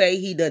people say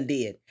he done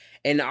did.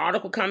 And the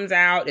article comes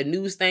out, the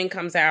news thing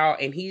comes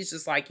out, and he's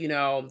just like,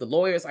 the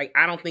lawyer's like,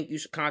 I don't think you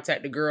should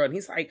contact the girl. And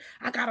he's like,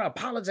 I gotta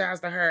apologize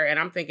to her. And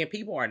I'm thinking,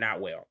 people are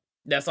not well.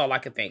 That's all I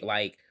could think.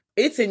 Like,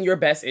 it's in your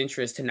best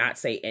interest to not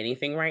say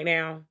anything right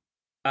now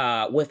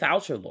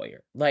without your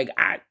lawyer. Like,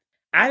 I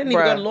didn't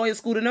even go to lawyer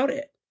school to know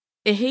that.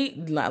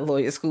 And not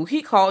lawyer school,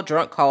 he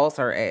drunk calls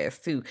her ass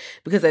too.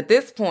 Because at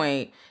this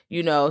point,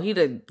 he's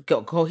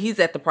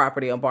at the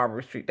property on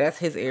Barbary Street. That's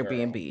his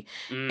Airbnb.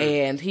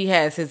 And he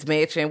has his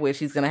mansion, which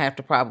he's going to have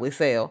to probably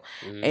sell.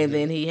 And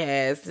then he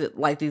has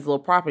like these little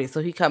properties.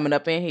 So he coming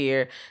up in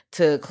here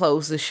to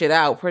close the shit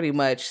out pretty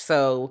much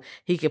so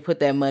he can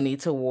put that money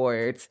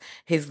towards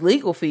his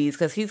legal fees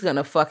because he's going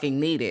to fucking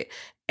need it.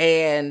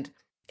 And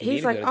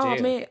he's like, oh,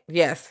 man.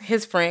 Yes,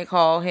 his friend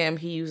called him.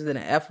 He used an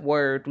F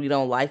word. We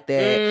don't like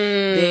that.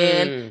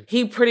 Then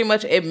he pretty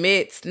much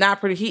admits that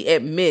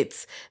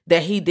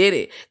he did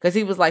it. Because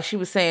he was like, she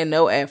was saying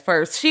no at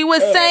first. She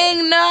was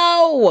saying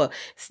no.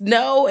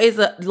 No is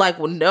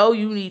no,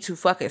 you need to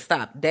fucking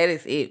stop. That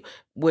is it.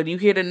 When you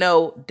hear the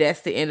no,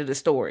 that's the end of the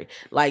story.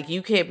 Like,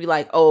 you can't be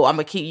like, oh,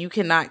 you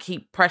cannot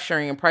keep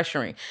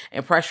pressuring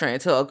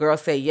until a girl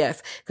say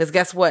yes. Because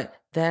guess what?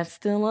 That's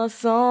still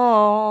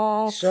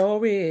assault.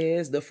 Sure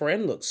is. The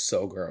friend looks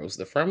so gross.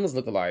 The friend was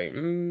looking like,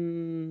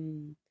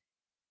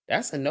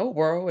 that's a no,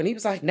 bro. And he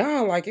was like,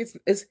 no, like it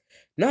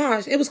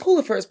was cool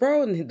at first,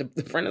 bro. And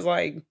the friend is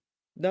like,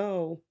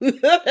 no,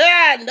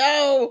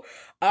 no.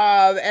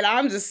 And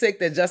I'm just sick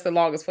that Justin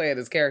Long is playing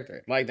this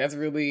character. Like, that's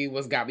really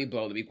what's got me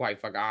blown, to be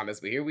quite fucking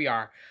honest. But here we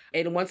are.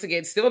 And once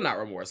again, still not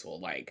remorseful.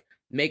 Like,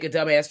 make a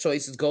dumbass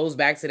choices, goes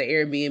back to the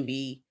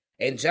Airbnb,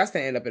 and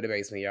Justin ended up in the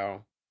basement,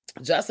 y'all.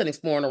 Justin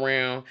exploring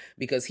around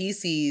because he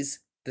sees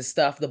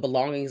the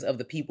belongings of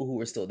the people who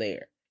were still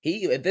there.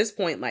 He, at this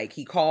point, like,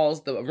 he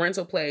calls the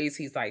rental place.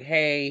 He's like,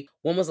 hey,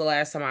 when was the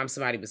last time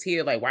somebody was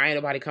here? Like, why ain't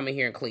nobody coming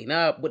here and clean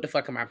up? What the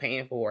fuck am I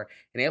paying for?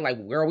 And they're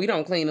like, girl, we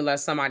don't clean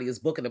unless somebody is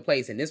booking the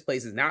place. And this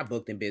place is not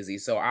booked and busy.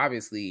 So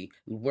obviously,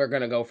 we're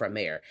going to go from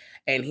there.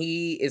 And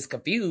he is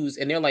confused.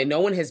 And they're like, no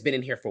one has been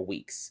in here for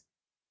weeks.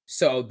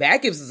 So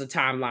that gives us a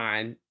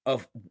timeline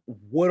of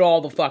what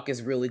all the fuck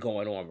is really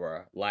going on,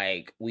 bro.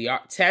 Like,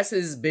 Tess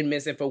has been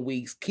missing for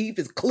weeks. Keith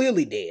is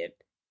clearly dead.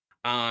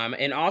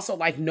 And also,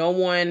 like, no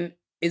one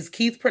is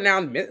Keith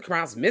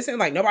pronounced missing.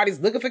 Like, nobody's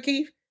looking for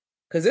Keith,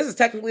 because this is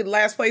technically the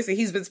last place that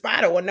he's been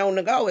spotted or known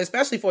to go,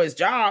 especially for his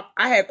job.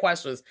 I had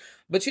questions,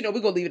 but we're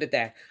gonna leave it at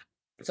that.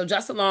 So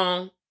Justin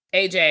Long,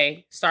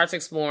 AJ starts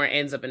exploring,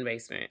 ends up in the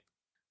basement,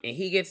 and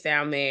he gets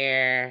down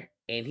there.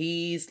 And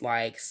he's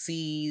like,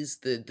 sees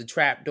the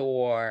trap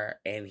door,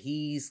 and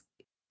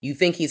you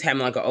think he's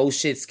having like a oh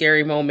shit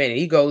scary moment, and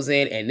he goes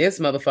in, and this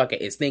motherfucker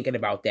is thinking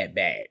about that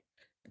bag.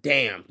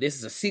 Damn, this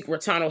is a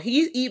secret tunnel.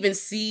 He even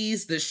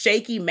sees the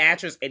shaky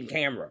mattress in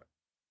camera.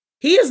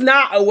 He is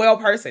not a well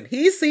person.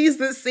 He sees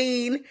this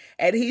scene,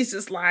 and he's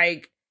just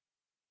like,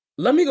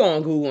 let me go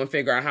on Google and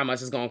figure out how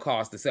much it's gonna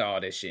cost to sell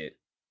all this shit.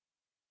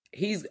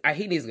 He needs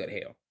to go to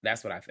hell.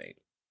 That's what I think.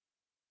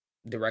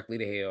 Directly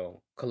to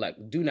hell.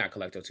 Do not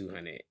collect your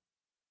 200.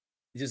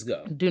 Just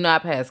go. Do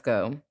not pass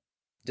go.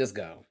 Just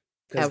go.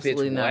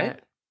 Absolutely bitch, not.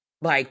 What?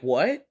 Like,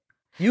 what?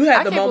 You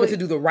had the moment to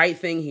do the right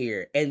thing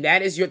here, and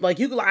that is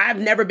I've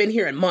never been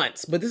here in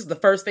months, but this is the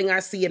first thing I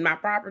see in my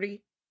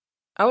property.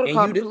 I would have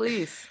called the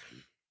police,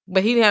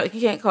 but he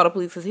can't call the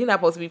police because he's not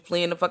supposed to be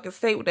fleeing the fucking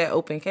state with that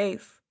open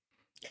case.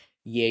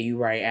 Yeah, you're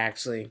right.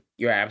 Actually,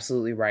 you're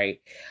absolutely right.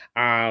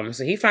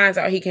 So he finds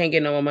out he can't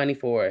get no more money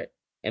for it.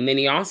 And then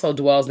he also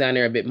dwells down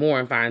there a bit more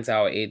and finds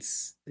out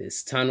it's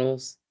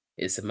tunnels,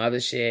 it's some other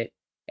shit.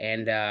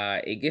 And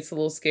it gets a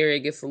little scary,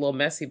 it gets a little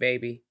messy,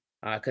 baby.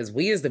 Because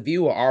we as the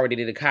viewer already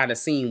did kind of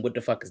seen what the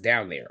fuck is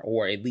down there,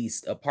 or at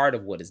least a part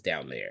of what is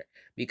down there.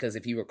 Because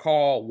if you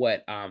recall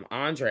what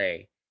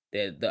Andre,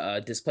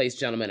 the displaced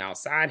gentleman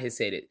outside, has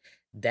said,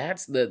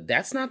 that's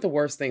not the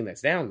worst thing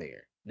that's down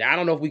there. Now, I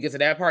don't know if we get to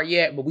that part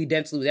yet, but we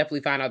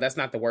definitely find out that's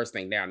not the worst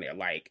thing down there.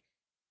 Like,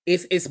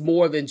 it's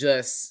more than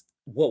just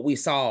what we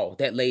saw.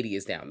 That lady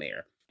is down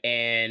there.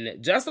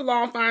 And Justin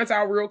Long finds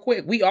out real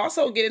quick. We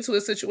also get into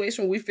a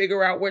situation where we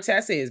figure out where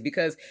Tess is,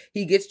 because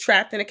he gets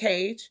trapped in a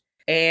cage,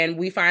 and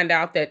we find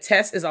out that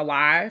Tess is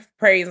alive.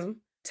 Praise him.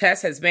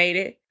 Tess has made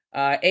it.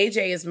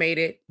 AJ has made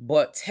it,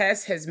 but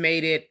Tess has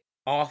made it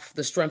off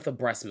the strength of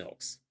breast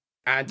milks.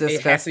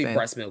 It has to be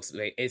breast milk.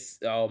 It's,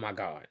 oh my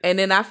God. And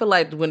then I feel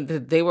like when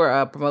they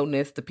were promoting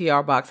this, the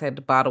PR box had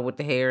the bottle with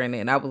the hair in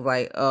it, and I was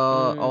like,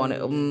 on it.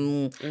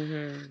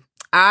 Mm-hmm.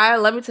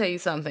 Let me tell you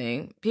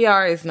something.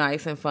 PR is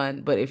nice and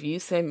fun, but if you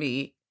send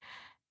me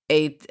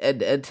a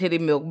titty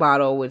milk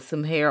bottle with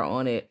some hair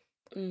on it,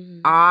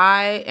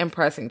 I am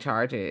pressing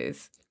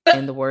charges,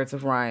 in the words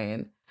of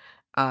Ryan.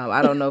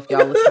 I don't know if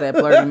y'all listened to that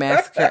Blurry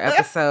Massacre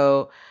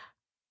episode.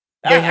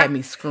 They had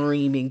me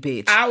screaming,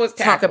 bitch. I was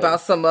talking about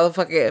some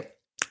motherfucking...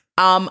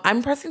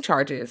 I'm pressing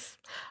charges.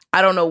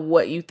 I don't know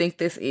what you think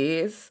this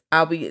is.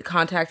 I'll be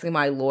contacting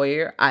my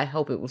lawyer. I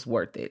hope it was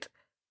worth it.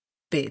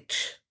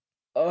 Bitch.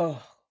 Ugh.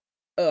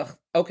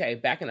 Okay,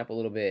 backing up a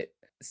little bit.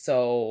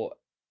 So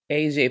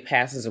AJ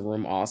passes a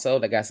room also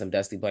that got some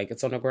dusty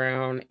blankets on the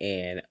ground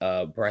and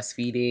a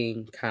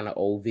breastfeeding kind of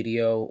old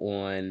video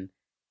on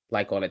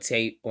a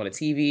tape on a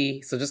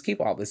TV. So just keep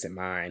all this in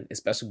mind,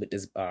 especially with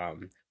this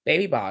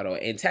baby bottle.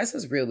 And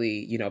Tessa's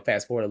really,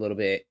 fast forward a little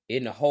bit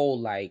in the whole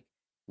like,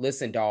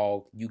 listen,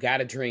 dog, you got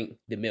to drink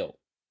the milk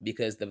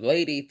because the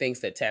lady thinks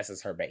that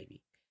Tessa's her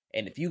baby.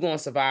 And if you're going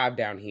to survive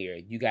down here,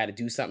 you got to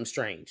do something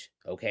strange,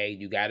 okay?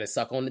 You got to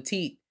suck on the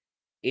teat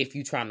if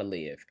you're trying to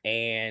live.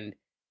 And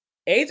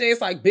AJ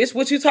is like, bitch,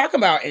 what you talking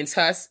about? And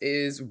Tess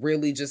is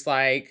really just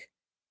like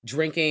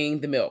drinking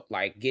the milk,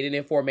 like getting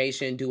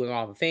information, doing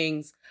all the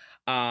things.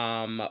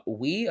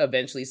 We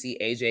eventually see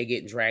AJ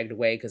getting dragged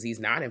away because he's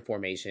not in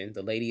formation.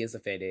 The lady is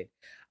offended.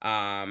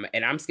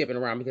 And I'm skipping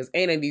around because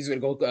ain't these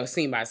going to go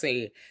scene by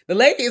scene. The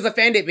lady is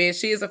offended,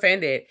 bitch. She is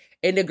offended.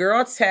 And the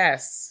girl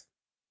Tess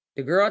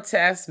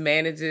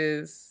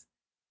manages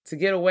to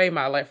get away,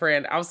 my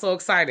friend. I'm so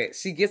excited.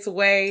 She gets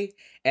away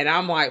and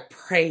I'm like,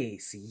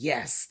 praise.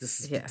 Yes.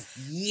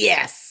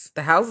 Yes.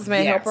 The house's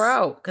man help her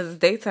out because it's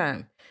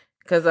daytime.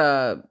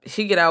 Because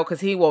she get out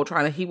because he won't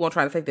try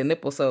to take the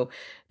nipple. So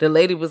the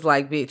lady was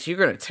like, bitch, you're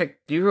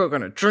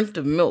gonna drink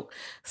the milk.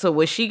 So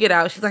when she get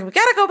out, she's like, we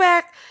gotta go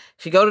back.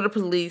 She go to the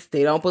police.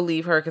 They don't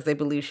believe her because they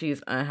believe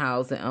she's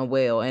unhoused and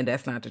unwell, and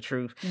that's not the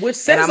truth. Which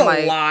says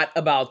a lot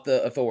about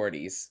the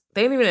authorities.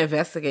 They didn't even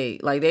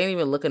investigate. Like, they didn't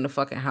even look in the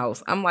fucking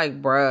house. I'm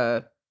like,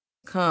 bruh,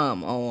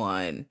 come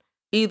on.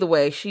 Either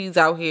way, she's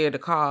out here in the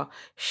car.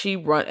 She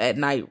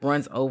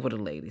runs over the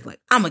lady.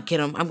 Like, I'm going to get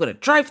him. I'm going to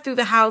drive through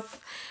the house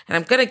and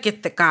I'm going to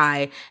get the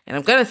guy and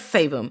I'm going to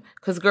save him.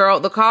 Because,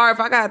 girl, the car, if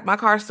I got my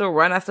car still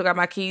running, I still got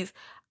my keys,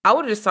 I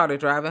would have just started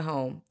driving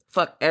home.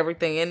 Fuck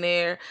everything in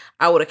there.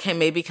 I would have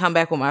maybe come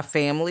back with my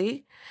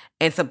family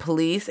and some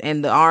police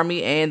and the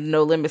army and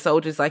No Limit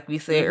soldiers, like we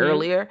said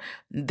earlier.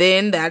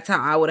 Then that's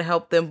how I would have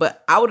helped them.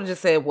 But I would have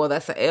just said, well,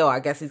 that's an L. I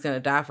guess he's going to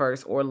die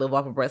first or live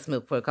off of breast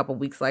milk for a couple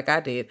weeks like I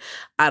did.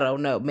 I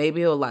don't know. Maybe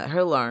he'll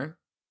learn.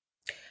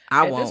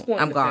 I won't.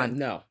 I'm gone.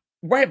 No.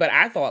 Right, but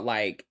I thought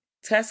like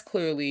Tess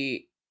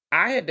clearly,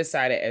 I had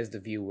decided as the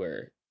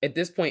viewer, at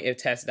this point, if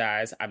Tess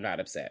dies, I'm not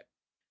upset.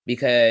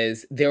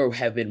 Because there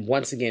have been,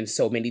 once again,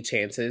 so many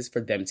chances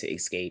for them to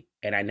escape.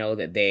 And I know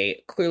that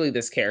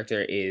this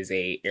character is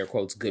a, air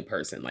quotes, good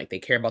person. Like, they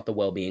care about the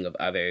well-being of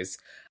others,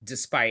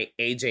 despite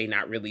AJ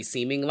not really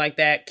seeming like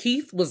that.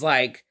 Keith was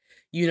like,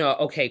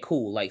 okay,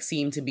 cool. Like,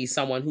 seemed to be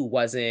someone who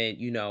wasn't,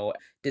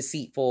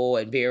 deceitful.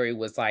 And Barry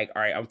was like,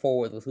 all right, I'm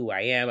forward with who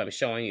I am. I'm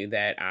showing you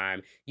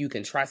that you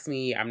can trust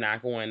me. I'm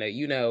not going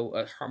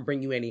to,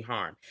 bring you any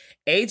harm.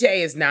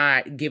 AJ is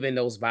not giving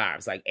those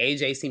vibes. Like,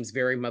 AJ seems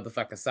very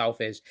motherfucking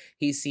selfish.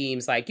 He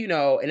seems like,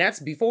 and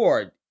that's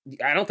before.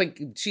 I don't think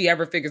she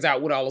ever figures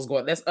out what all is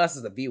going on. That's us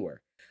as a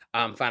viewer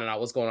finding out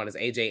what's going on as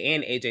AJ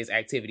and AJ's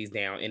activities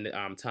down in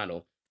the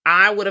tunnel.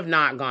 I would have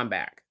not gone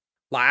back.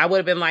 Like, I would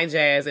have been like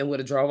Jazz and would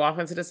have drove off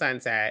into the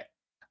sunset.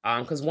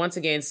 Because once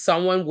again,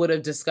 someone would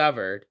have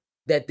discovered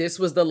that this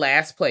was the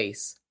last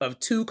place of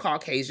two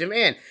Caucasian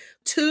men.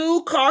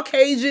 2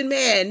 Caucasian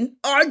men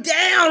are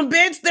down,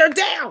 bitch. They're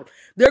down.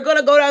 They're going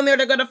to go down there.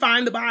 They're going to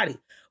find the body.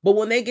 But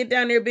when they get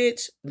down there,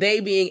 bitch,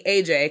 they being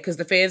AJ, because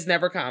the feds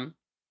never come.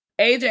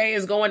 AJ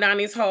is going down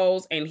these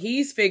holes and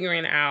he's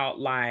figuring out,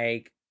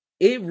 like,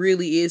 it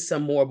really is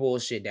some more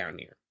bullshit down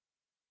there.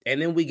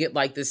 And then we get,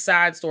 like, this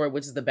side story,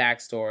 which is the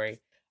backstory.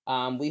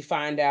 We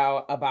find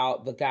out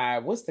about the guy.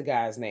 What's the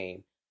guy's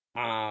name?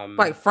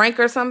 Like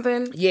Frank or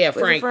something? Yeah,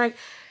 Frank.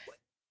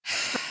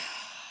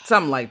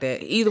 Something like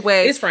that. Either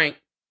way, it's Frank.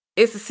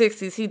 It's the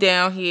 60s. He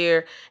down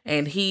here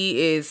and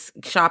he is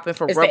shopping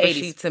for rubber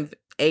sheets and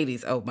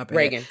 80s. Oh, my bad.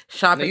 Reagan.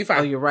 Shopping. No, you fine.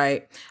 Oh, you're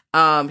right.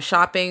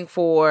 Shopping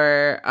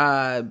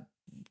for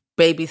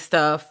baby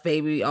stuff,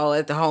 baby all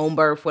at the home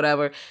birth,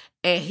 whatever.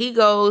 And he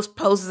goes,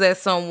 poses at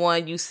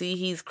someone. You see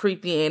he's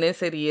creepy and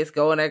insidious,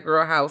 go in that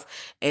girl house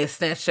and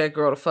snatch that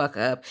girl the fuck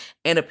up.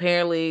 And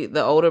apparently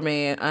the older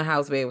man,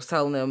 unhoused man, was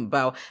telling them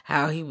about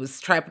how he was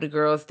trapping the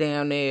girls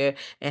down there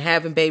and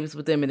having babies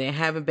with them and then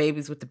having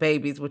babies with the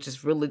babies, which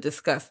is really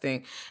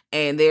disgusting.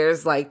 And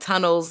there's like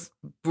tunnels,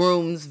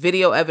 rooms,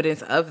 video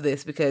evidence of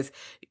this because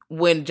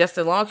when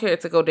Justin Long cared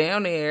to go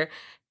down there,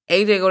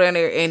 AJ go down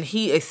there and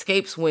he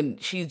escapes when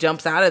she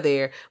jumps out of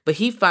there, but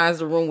he finds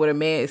the room where the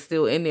man is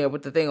still in there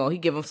with the thing on. He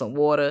give him some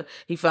water.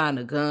 He find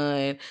a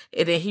gun,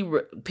 and then he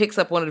picks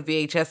up one of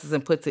the VHSs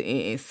and puts it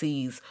in and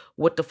sees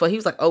what the fuck. He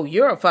was like, "Oh,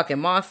 you're a fucking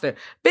monster,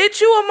 bitch!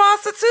 You a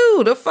monster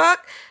too? The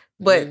fuck."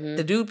 But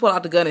the dude pull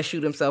out the gun and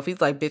shoot himself.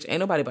 He's like, "Bitch, ain't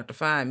nobody about to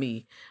find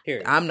me.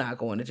 Period. I'm not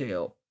going to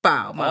jail."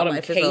 Bow. My all them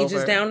life cages is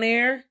over. down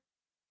there.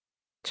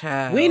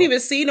 Child. We didn't even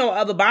see no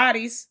other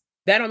bodies.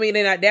 That don't mean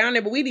they're not down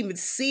there, but we didn't even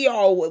see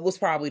all what was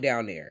probably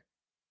down there.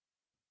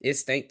 It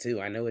stink too.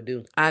 I know it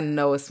do. I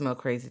know it smell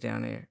crazy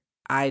down there.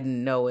 I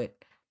know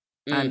it.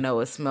 I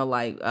know it smell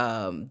like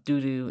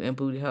doo-doo and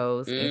booty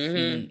holes and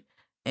feet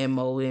and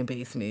mold in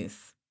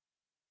basements.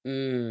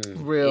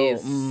 Real.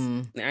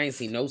 I ain't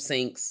seen no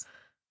sinks.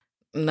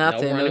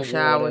 Nothing. No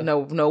shower.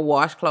 Water. No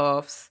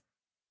washcloths.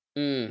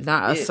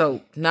 Not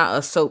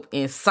a soap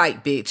in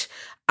sight, bitch.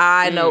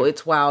 I know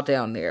it's wild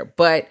down there,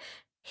 but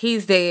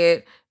he's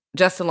dead.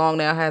 Justin Long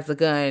now has a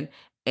gun,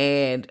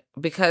 and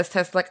because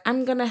Tess like,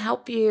 I'm gonna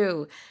help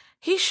you,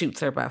 he shoots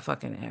her by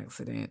fucking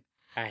accident.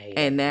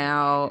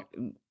 Now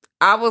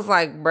I was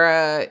like,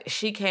 bruh,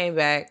 she came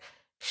back.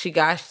 She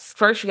got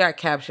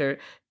captured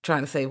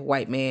trying to save a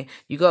white man.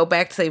 You go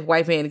back to save a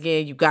white man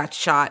again, you got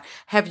shot.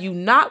 Have you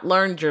not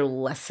learned your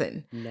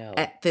lesson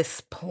at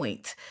this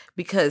point?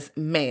 Because,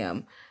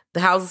 ma'am,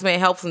 the houseless man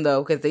helps him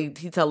though, because he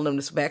telling them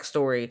this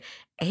backstory.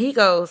 And he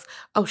goes,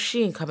 "Oh,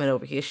 she ain't coming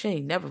over here. She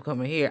ain't never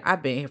coming here.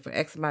 I've been here for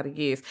X amount of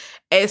years."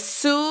 As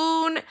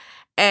soon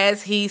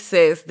as he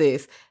says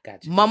this,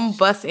 Mama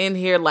busts in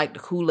here like the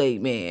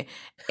Kool-Aid man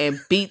and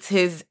beats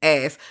his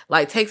ass.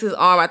 Like, takes his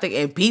arm, I think,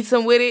 and beats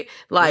him with it.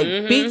 Like,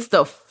 beats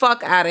the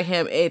fuck out of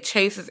him and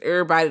chases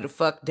everybody the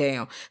fuck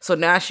down. So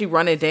now she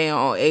running down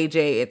on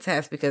AJ and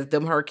Tess because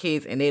them her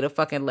kids and they the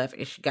fucking left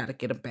and she got to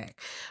get them back,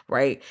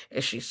 right?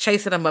 And she's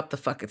chasing them up the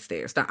fucking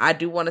stairs. Now, I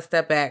do want to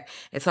step back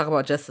and talk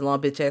about Justin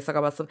Long, bitch ass. Talk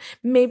about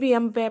maybe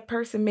I'm a bad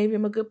person. Maybe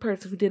I'm a good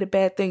person who did a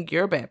bad thing.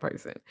 You're a bad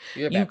person.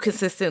 You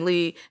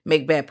consistently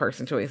make bad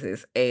person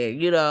choices, and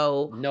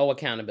no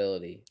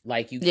accountability.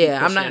 Like, you keep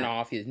pushing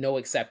off. No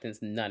acceptance.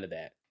 None of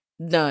that.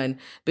 None.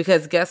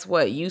 Because guess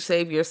what? You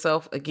save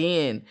yourself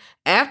again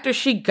after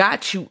she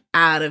got you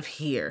out of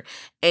here,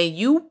 and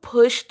you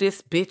push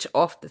this bitch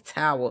off the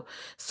tower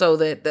so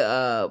that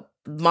the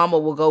mama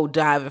will go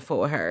diving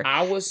for her.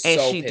 I was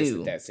so pissed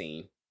at that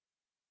scene.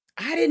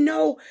 I didn't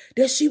know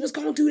that she was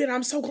gonna do that.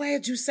 I'm so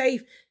glad you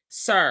safe,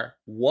 sir.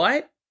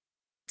 What?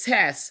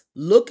 Tess,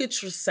 look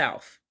at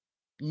yourself.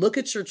 Look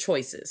at your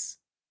choices.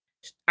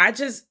 I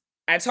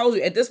told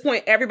you, at this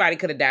point, everybody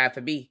could have died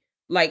for me.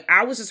 Like,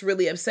 I was just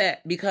really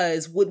upset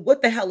because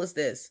what the hell is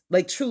this?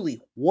 Like,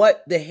 truly,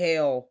 what the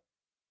hell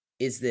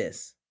is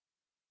this?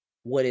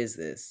 What is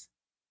this?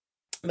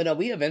 But no,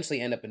 we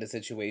eventually end up in a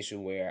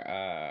situation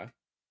where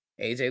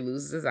AJ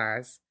loses his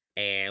eyes.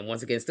 And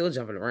once again, still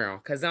jumping around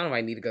because I don't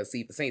know, need to go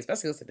see the scene,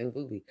 especially go see the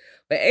movie.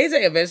 But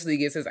AJ eventually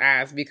gets his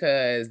eyes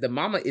because the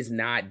mama is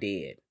not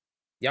dead.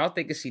 Y'all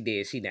thinking she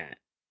dead? She not.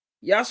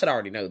 Y'all should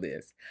already know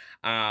this.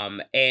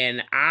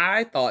 And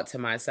I thought to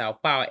myself,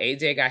 wow,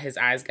 AJ got his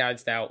eyes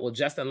gouged out. Well,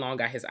 Justin Long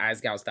got his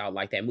eyes gouged out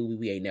like that movie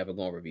we ain't never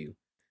gonna review.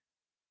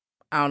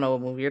 I don't know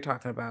what movie you're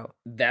talking about.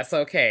 That's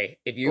okay.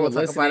 If you're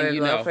listening,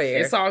 you know.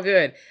 It's all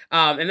good.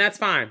 And that's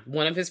fine.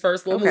 One of his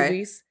first little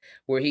movies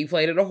where he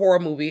played in a horror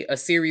movie, a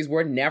series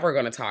we're never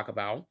going to talk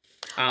about.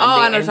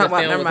 I know talking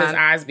about. Never mind. His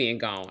eyes being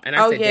gone. And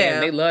I said,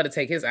 damn, they love to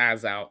take his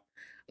eyes out.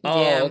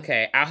 Oh,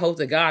 okay. I hope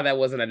to God that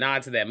wasn't a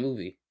nod to that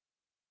movie.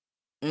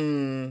 I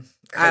don't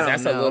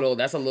know.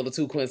 That's a little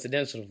too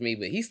coincidental for me,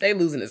 but he stayed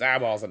losing his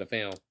eyeballs in the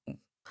film.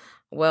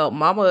 Well,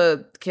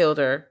 mama killed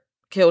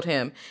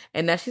him,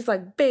 and now she's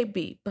like,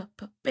 baby,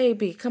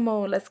 come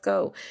on, let's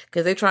go.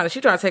 Because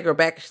she trying to take her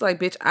back. She's like,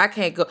 bitch, I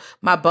can't go.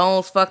 My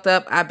bones fucked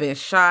up. I've been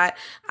shot.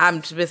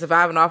 I've been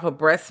surviving off of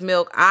breast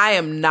milk. I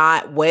am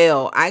not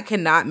well. I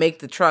cannot make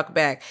the truck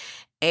back.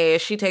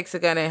 And she takes a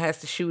gun and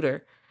has to shoot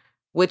her,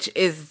 which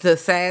is the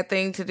sad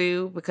thing to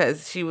do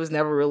because she was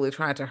never really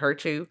trying to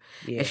hurt you.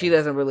 Yeah. And she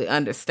doesn't really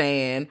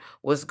understand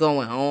what's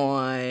going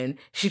on.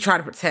 She tried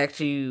to protect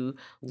you,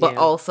 but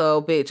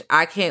also, bitch,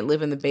 I can't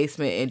live in the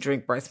basement and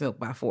drink breast milk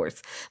by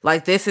force.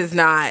 Like, this is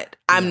not,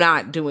 I'm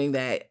not doing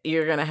that.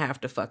 You're going to have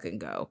to fucking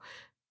go.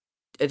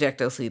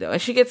 Ejectocito.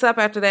 And she gets up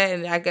after that,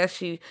 and I guess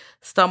she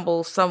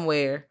stumbles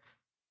somewhere.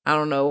 I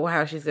don't know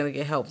how she's going to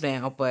get help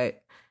now,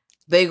 but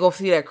they go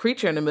see that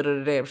creature in the middle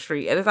of the damn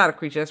street. And it's not a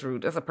creature, that's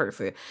rude. That's a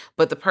person.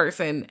 But the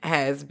person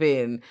has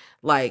been,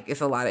 like,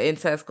 it's a lot of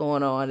incest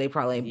going on. They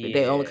probably,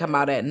 they only come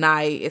out at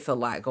night. It's a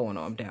lot going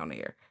on down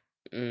there.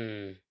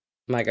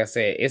 Like I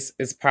said,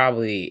 it's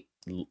probably,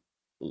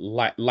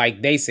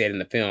 like they said in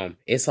the film,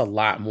 it's a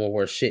lot more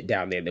worse shit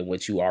down there than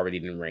what you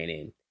already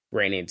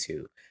ran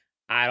into.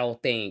 I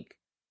don't think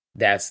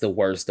that's the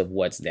worst of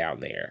what's down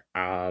there.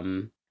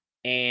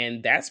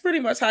 And that's pretty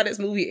much how this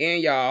movie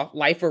ends, y'all.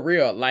 Like, for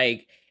real.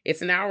 Like,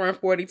 it's an hour and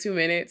 42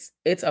 minutes.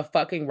 It's a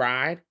fucking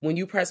ride. When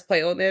you press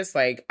play on this,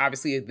 like,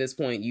 obviously at this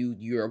point,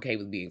 you're okay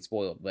with being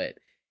spoiled. But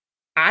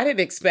I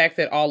didn't expect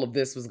that all of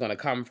this was going to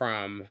come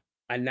from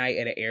a night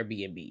at an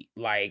Airbnb.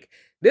 Like,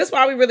 this is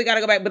why we really got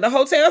to go back. But the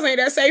hotels ain't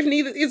that safe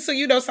neither.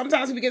 So,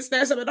 sometimes we get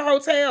snatched up at the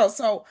hotel.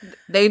 So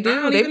they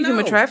do. They be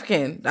human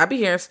trafficking. I be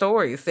hearing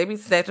stories. They be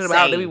snatching them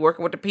out. They be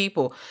working with the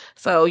people.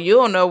 So you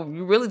don't know.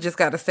 You really just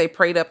got to stay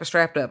prayed up and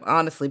strapped up.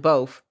 Honestly,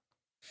 both.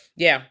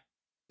 Yeah.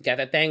 Got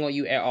that thing on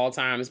you at all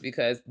times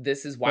because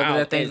this is wild. Whether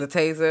that thing's a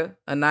taser,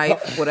 a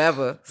knife,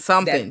 whatever.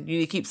 Something. You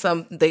need to keep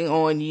something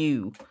on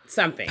you.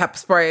 Something. Pepper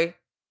spray.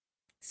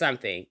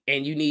 Something.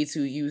 And you need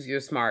to use your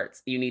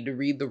smarts. You need to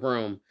read the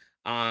room.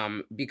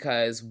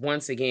 Because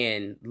once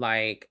again,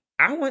 like,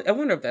 I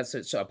wonder if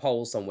that's a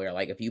poll somewhere.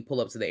 Like, if you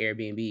pull up to the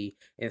Airbnb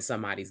and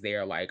somebody's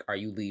there, like, are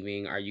you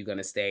leaving? Are you going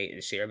to stay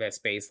and share that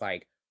space?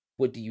 Like,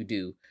 what do you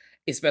do?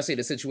 Especially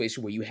the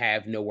situation where you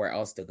have nowhere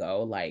else to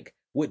go. Like,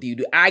 what do you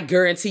do? I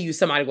guarantee you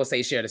somebody will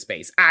say share the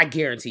space. I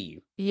guarantee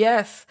you.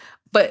 Yes.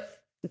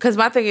 But because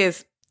my thing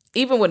is,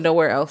 even with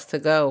nowhere else to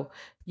go,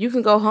 you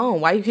can go home.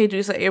 Why you can't do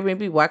this at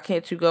Airbnb? Why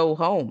can't you go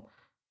home?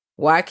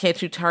 Why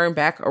can't you turn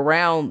back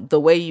around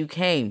the way you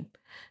came?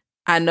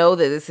 I know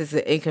that this is an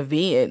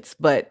inconvenience,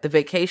 but the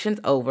vacation's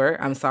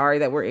over. I'm sorry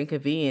that we're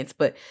inconvenienced,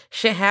 but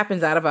shit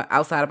happens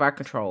outside of our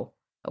control.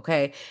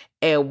 Okay.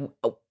 And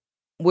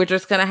we're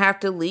just going to have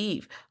to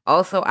leave.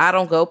 Also, I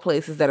don't go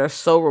places that are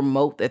so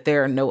remote that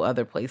there are no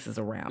other places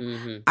around.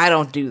 Mm-hmm. I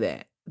don't do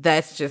that.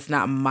 That's just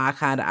not my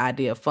kind of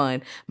idea of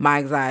fun. My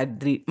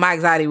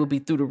anxiety would be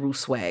through the roof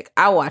swag.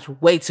 I watch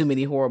way too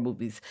many horror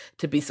movies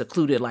to be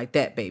secluded like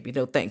that, baby.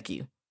 No, thank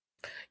you.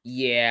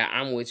 Yeah,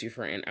 I'm with you,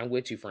 friend.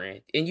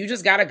 And you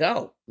just got to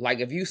go. Like,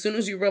 as soon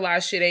as you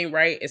realize shit ain't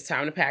right, it's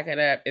time to pack it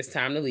up. It's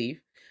time to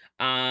leave.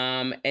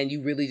 And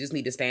you really just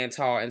need to stand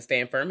tall and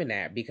stand firm in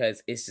that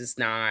because it's just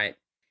not.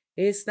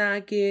 It's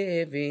not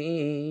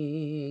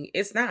giving.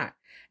 It's not.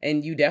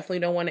 And you definitely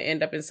don't want to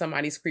end up in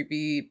somebody's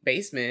creepy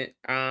basement,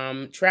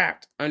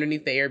 trapped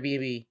underneath the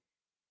Airbnb.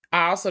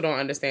 I also don't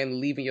understand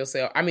leaving your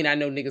cell. I mean, I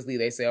know niggas leave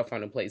their cell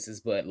phone in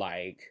places, but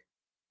like,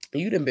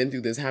 you done been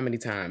through this how many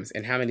times?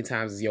 And how many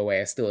times is your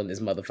ass still in this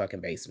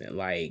motherfucking basement?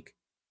 Like,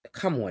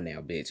 come on now,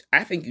 bitch.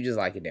 I think you just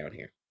like it down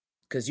here.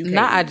 Cause you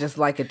can't I just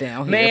like it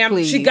down here, ma'am,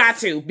 please. she got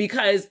to,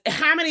 because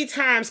how many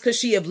times could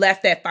she have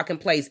left that fucking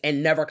place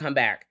and never come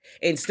back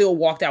and still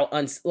walked out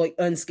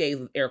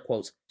unscathed, air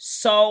quotes?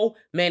 So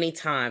many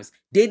times.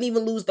 Didn't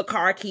even lose the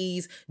car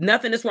keys.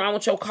 Nothing is wrong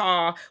with your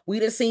car. We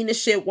done seen this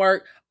shit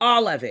work.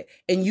 All of it.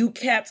 And you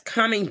kept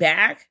coming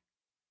back.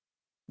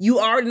 You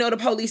already know the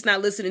police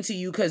not listening to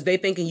you because they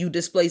thinking you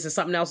displaced and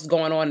something else is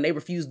going on and they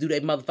refuse to do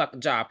their motherfucking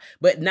job.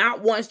 But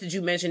not once did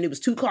you mention it was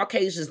 2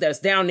 Caucasians that's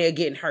down there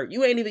getting hurt.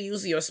 You ain't even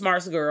using your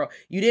smarts, girl.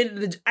 You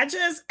didn't.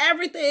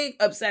 Everything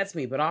upsets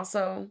me. But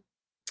also,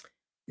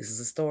 this is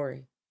a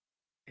story.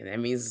 And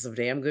that means it's some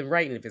damn good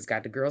writing if it's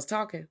got the girls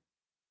talking.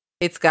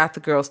 It's got the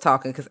girls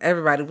talking because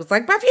everybody was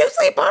like,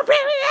 profusely Barbarian!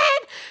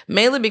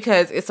 Mainly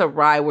because it's a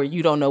ride where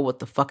you don't know what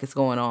the fuck is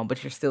going on,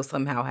 but you're still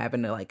somehow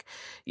having to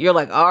you're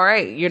like, all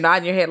right, you're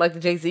nodding your head like the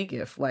Jay-Z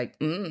gift. Like,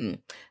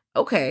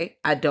 okay,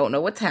 I don't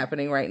know what's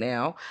happening right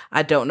now.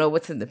 I don't know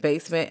what's in the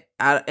basement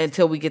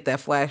until we get that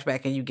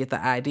flashback and you get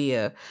the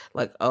idea.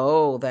 Like,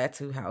 oh, that's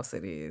who house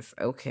it is.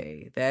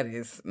 Okay, that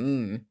is,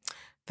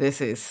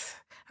 this is...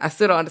 I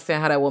still don't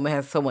understand how that woman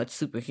has so much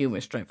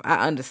superhuman strength.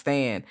 I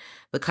understand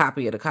the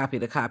copy of the copy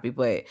of the copy,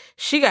 but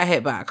she got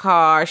hit by a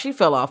car. She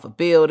fell off a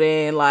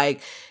building.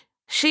 Like,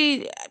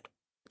 she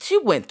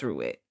went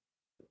through it.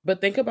 But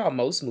think about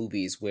most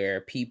movies where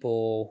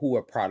people who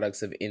are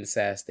products of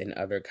incest and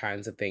other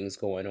kinds of things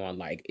going on,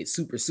 like it's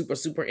super, super,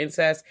 super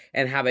incest,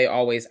 and how they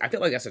always, I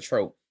feel like that's a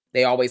trope.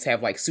 They always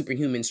have like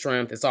superhuman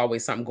strength. It's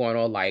always something going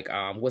on. Like,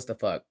 what's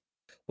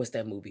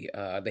that movie?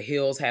 The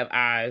Hills Have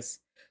Eyes.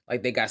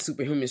 Like, they got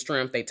superhuman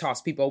strength. They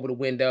toss people over the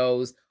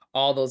windows.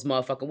 All those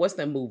motherfucking... What's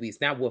them movies?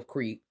 Not Wolf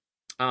Creek.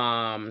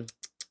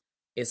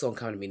 It's gonna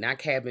come to me. Not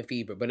Cabin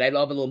Fever, but that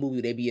other little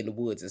movie, they be in the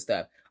woods and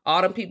stuff.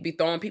 All them people be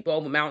throwing people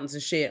over mountains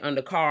and shit,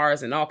 under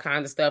cars and all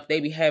kinds of stuff. They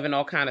be having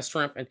all kind of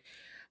strength and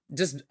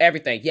just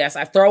everything. Yes,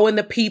 I'm throwing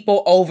the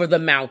people over the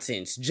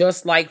mountains,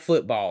 just like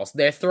footballs.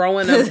 They're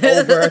throwing them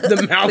over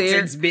the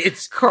mountains,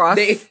 bitch. Cross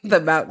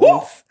the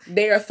mountains.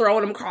 They are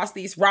throwing them across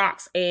these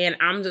rocks, and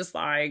I'm just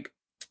like...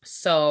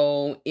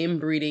 So,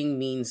 inbreeding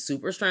means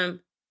super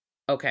strength?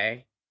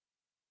 Okay.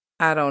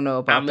 I don't know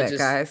about that,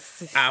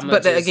 guys.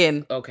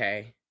 Again,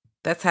 okay.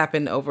 That's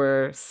happened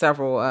over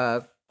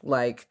several,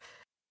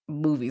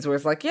 movies where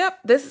it's like, yep,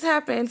 this has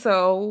happened,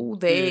 so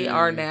they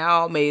are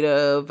now made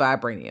of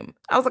vibranium.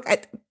 I was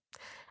like,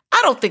 I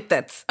don't think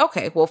that's...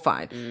 Okay, well,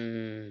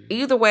 fine.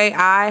 Either way,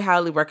 I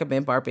highly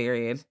recommend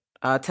Barbarian.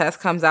 Tess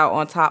comes out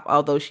on top,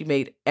 although she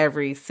made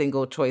every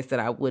single choice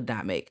that I would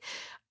not make.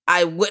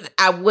 I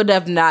would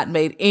have not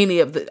made any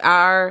of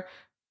our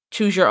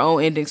choose your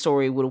own ending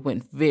story would have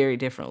went very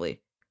differently.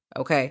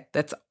 Okay?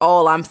 That's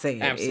all I'm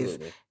saying.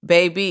 Absolutely. Is,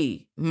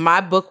 baby, my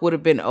book would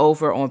have been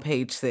over on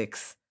page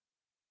 6.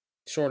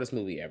 Shortest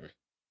movie ever.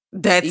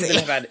 That's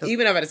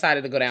even if I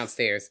decided to go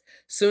downstairs,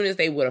 soon as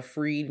they would have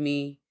freed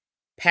me,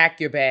 pack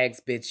your bags,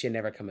 bitch, you're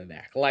never coming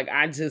back. Like,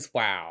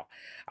 wow.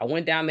 I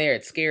went down there.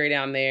 It's scary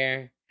down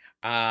there.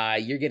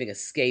 You're getting a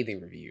scathing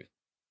review.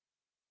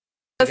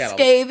 a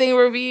scathing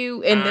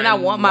review, and then I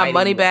want my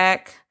money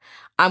back.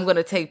 I'm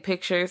gonna take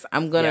pictures.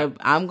 I'm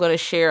gonna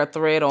share a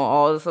thread on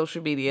all the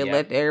social media.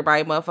 Let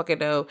everybody motherfucking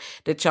know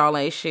that y'all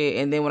ain't shit.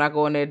 And then when I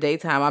go in there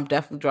daytime, I'm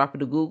definitely dropping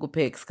the Google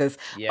pics because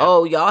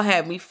y'all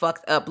had me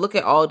fucked up. Look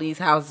at all these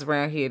houses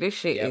around here. This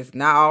shit is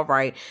not all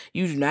right.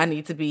 You do not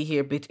need to be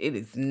here, bitch. It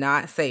is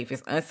not safe.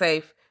 It's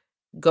unsafe.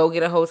 Go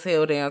get a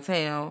hotel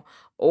downtown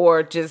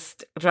or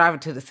just drive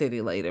into the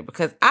city later,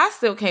 because I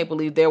still can't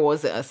believe there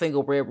wasn't a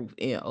single Red Roof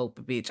Inn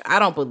open, bitch. I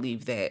don't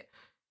believe that.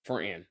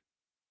 Friend.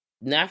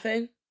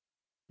 Nothing?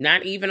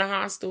 Not even a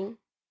hostel?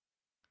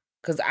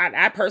 Because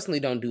I personally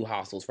don't do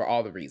hostels for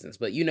all the reasons.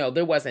 But, you know,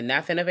 there wasn't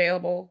nothing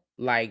available.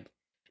 Like,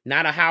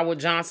 not a Howard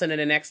Johnson in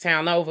the next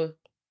town over.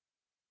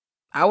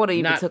 I would have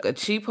even took a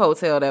cheap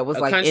hotel that was,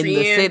 like, in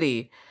the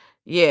city.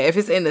 Yeah, if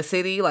it's in the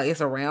city, like, it's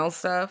around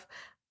stuff,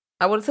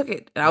 I would have took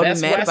it. I would have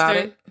been mad about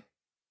it.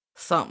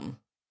 Something.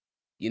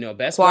 You know,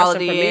 Best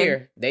Western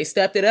Premier. They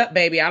stepped it up,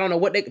 baby. I don't know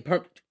what they...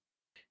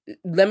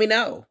 Let me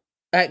know.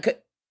 I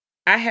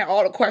had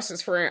all the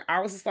questions for her.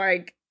 I was just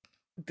like...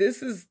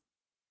 This is...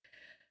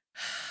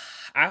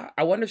 I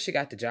wonder if she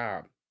got the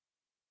job.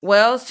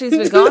 Well, she's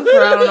been gone for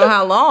I don't know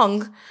how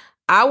long.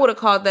 I would have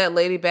called that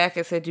lady back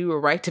and said, you were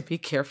right to be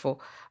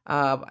careful.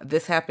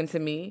 This happened to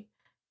me,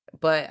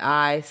 but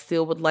I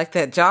still would like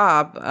that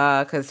job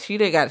because she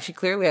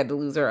clearly had to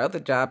lose her other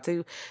job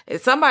too.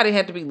 Somebody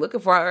had to be looking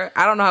for her.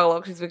 I don't know how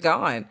long she's been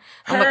gone.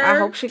 I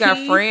hope she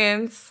got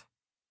friends.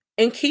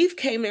 And Keith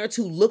came there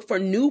to look for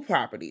new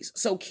properties.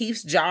 So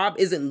Keith's job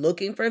isn't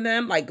looking for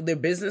them. Like, they're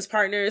business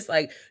partners.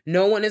 Like,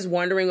 no one is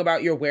wondering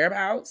about your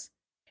whereabouts.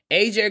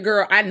 AJ,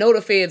 girl, I know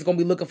the Fed's going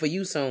to be looking for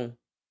you soon.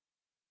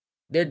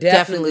 They're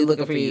definitely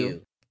looking for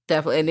you.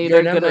 Definitely. And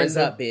your number is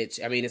up,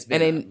 bitch. I mean, it's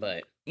been up,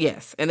 but...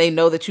 Yes. And they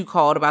know that you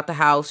called about the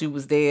house. You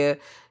was there.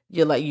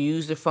 You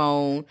used the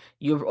phone.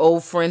 Your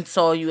old friend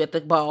saw you at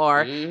the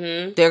bar.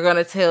 Mm-hmm. They're going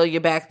to tell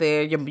you back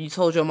there. You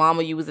told your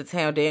mama you was in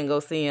town. Didn't go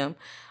see him.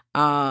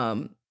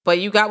 But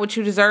you got what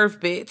you deserve,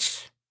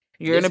 bitch.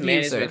 You're an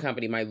abuser. This management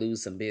company might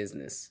lose some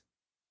business.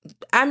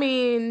 I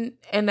mean,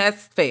 and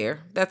that's fair.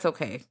 That's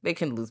okay. They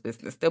can lose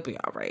business. They'll be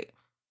all right.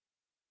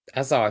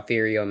 I saw a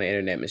theory on the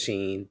internet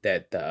machine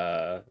that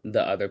the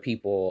other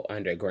people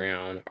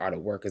underground are the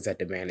workers at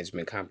the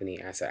management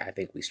company. I said, I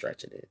think we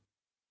stretching it.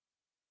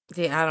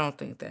 Yeah, I don't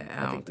think that.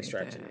 I think we're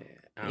stretching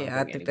it.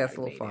 I think that's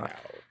a little far,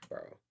 bro.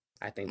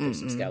 I think there's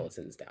some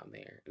skeletons down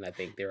there, and I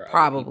think there are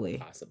probably other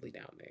people possibly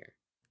down there.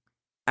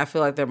 I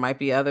feel like there might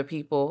be other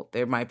people.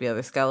 There might be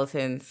other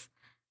skeletons.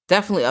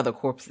 Definitely other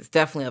corpses.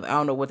 Definitely other. I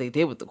don't know what they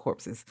did with the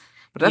corpses.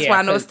 But that's why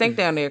I know it stink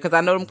down there. Because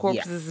I know them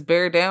corpses is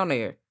buried down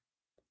there.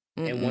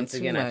 And once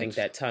again, I think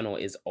that tunnel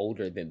is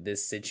older than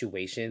this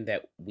situation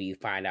that we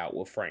find out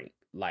with Frank.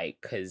 Like,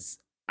 because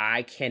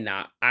I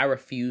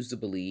refuse to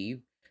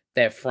believe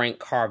that Frank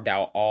carved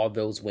out all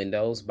those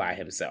windows by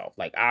himself.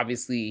 Like,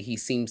 obviously, he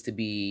seems to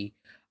be...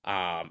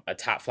 a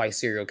top flight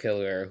serial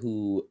killer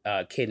who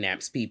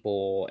kidnaps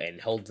people and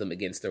holds them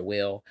against their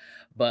will.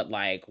 But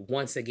like,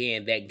 once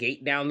again, that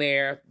gate down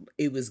there,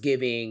 it was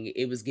giving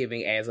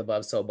as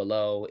above, so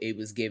below. It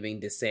was giving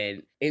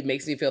Descent. It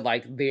makes me feel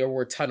like there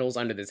were tunnels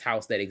under this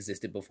house that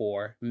existed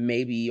before.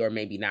 Maybe or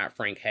maybe not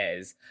Frank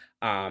has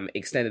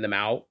extended them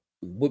out.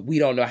 We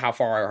don't know how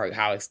far or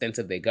how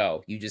extensive they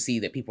go. You just see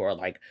that people are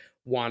like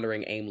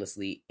wandering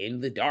aimlessly in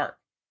the dark.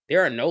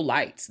 There are no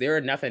lights. There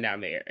are nothing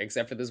down there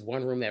except for this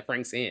one room that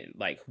Frank's in.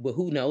 Like, but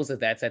who knows if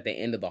that's at the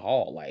end of the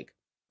hall? Like,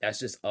 that's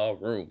just a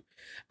room.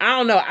 I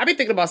don't know. I've been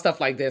thinking about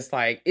stuff like this.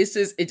 Like,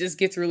 it just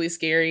gets really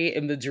scary,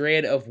 and the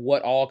dread of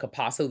what all could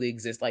possibly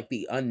exist, like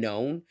the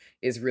unknown,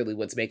 is really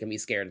what's making me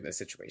scared in this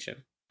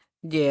situation.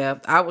 Yeah,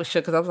 I was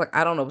shook because I was like,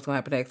 I don't know what's gonna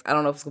happen next. I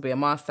don't know if it's gonna be a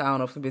monster. I don't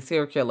know if it's gonna be a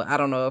serial killer. I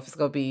don't know if it's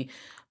gonna be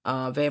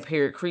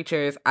vampiric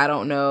creatures. I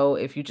don't know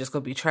if you're just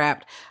gonna be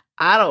trapped.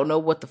 I don't know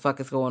what the fuck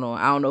is going on.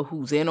 I don't know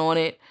who's in on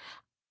it.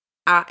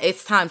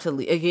 It's time to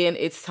leave. Again,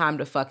 it's time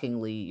to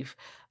fucking leave.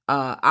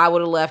 I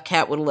would have left.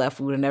 Kat would have left.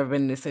 We would have never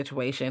been in this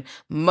situation.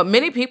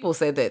 Many people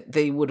said that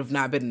they would have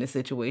not been in this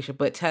situation,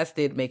 but Tess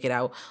did make it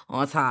out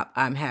on top.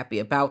 I'm happy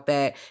about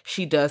that.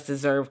 She does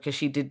deserve, because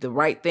she did the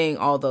right thing,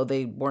 although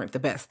they weren't the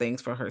best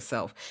things for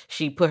herself.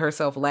 She put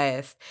herself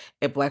last,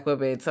 and Black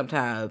women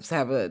sometimes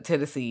have a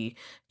tendency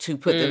to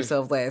put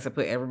themselves last and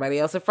put everybody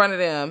else in front of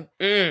them.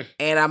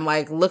 And I'm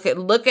like, look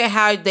at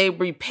how they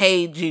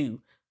repaid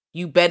you.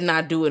 You better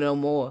not do it no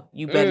more.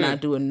 You better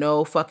not do it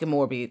no fucking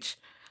more, bitch.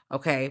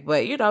 Okay,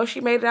 but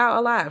she made it out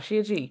alive. She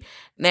a G.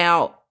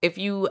 Now, if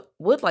you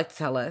would like to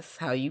tell us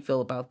how you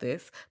feel about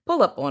this,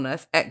 pull up on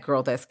us at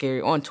Girl That's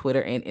Scary on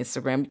Twitter and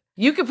Instagram.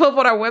 You can pull up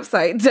on our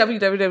website,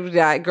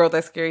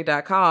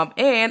 www.girlthat'sscary.com.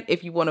 And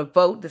if you want to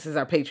vote, this is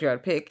our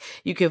Patreon pick.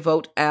 You can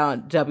vote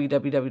on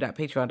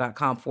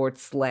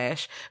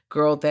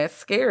www.patreon.com/Girl That's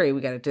Scary.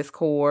 We got a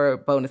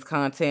Discord, bonus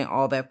content,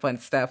 all that fun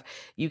stuff.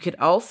 You could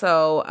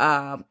also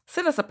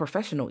send us a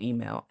professional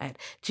email at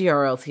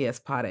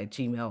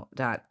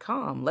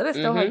grltspod@gmail.com. Let us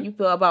know how you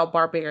feel about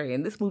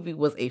Barbarian. This movie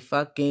was a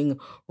fucking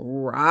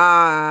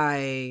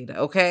ride,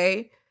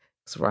 okay?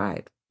 It's a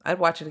ride. I'd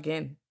watch it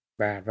again.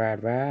 Ride,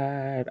 ride,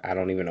 ride. I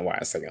don't even know why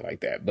I sing it like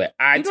that, but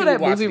I you know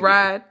that movie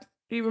Ride.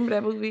 Do you remember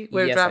that movie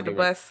where it drive the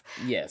bus?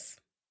 Yes,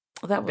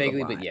 that was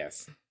vaguely, a lot. but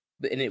yes,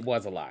 and it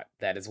was a lot.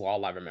 That is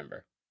all I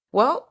remember.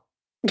 Well,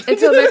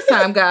 until next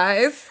time,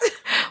 guys.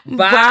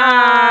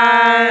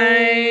 Bye.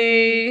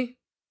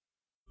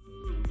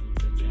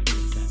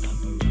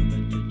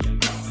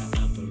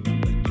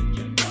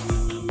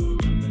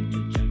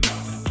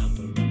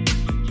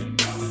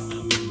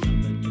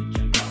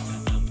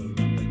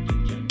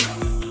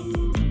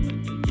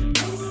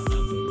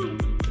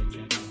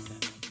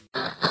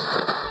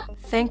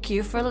 Thank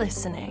you for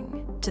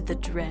listening to the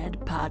Dread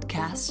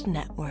Podcast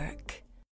Network.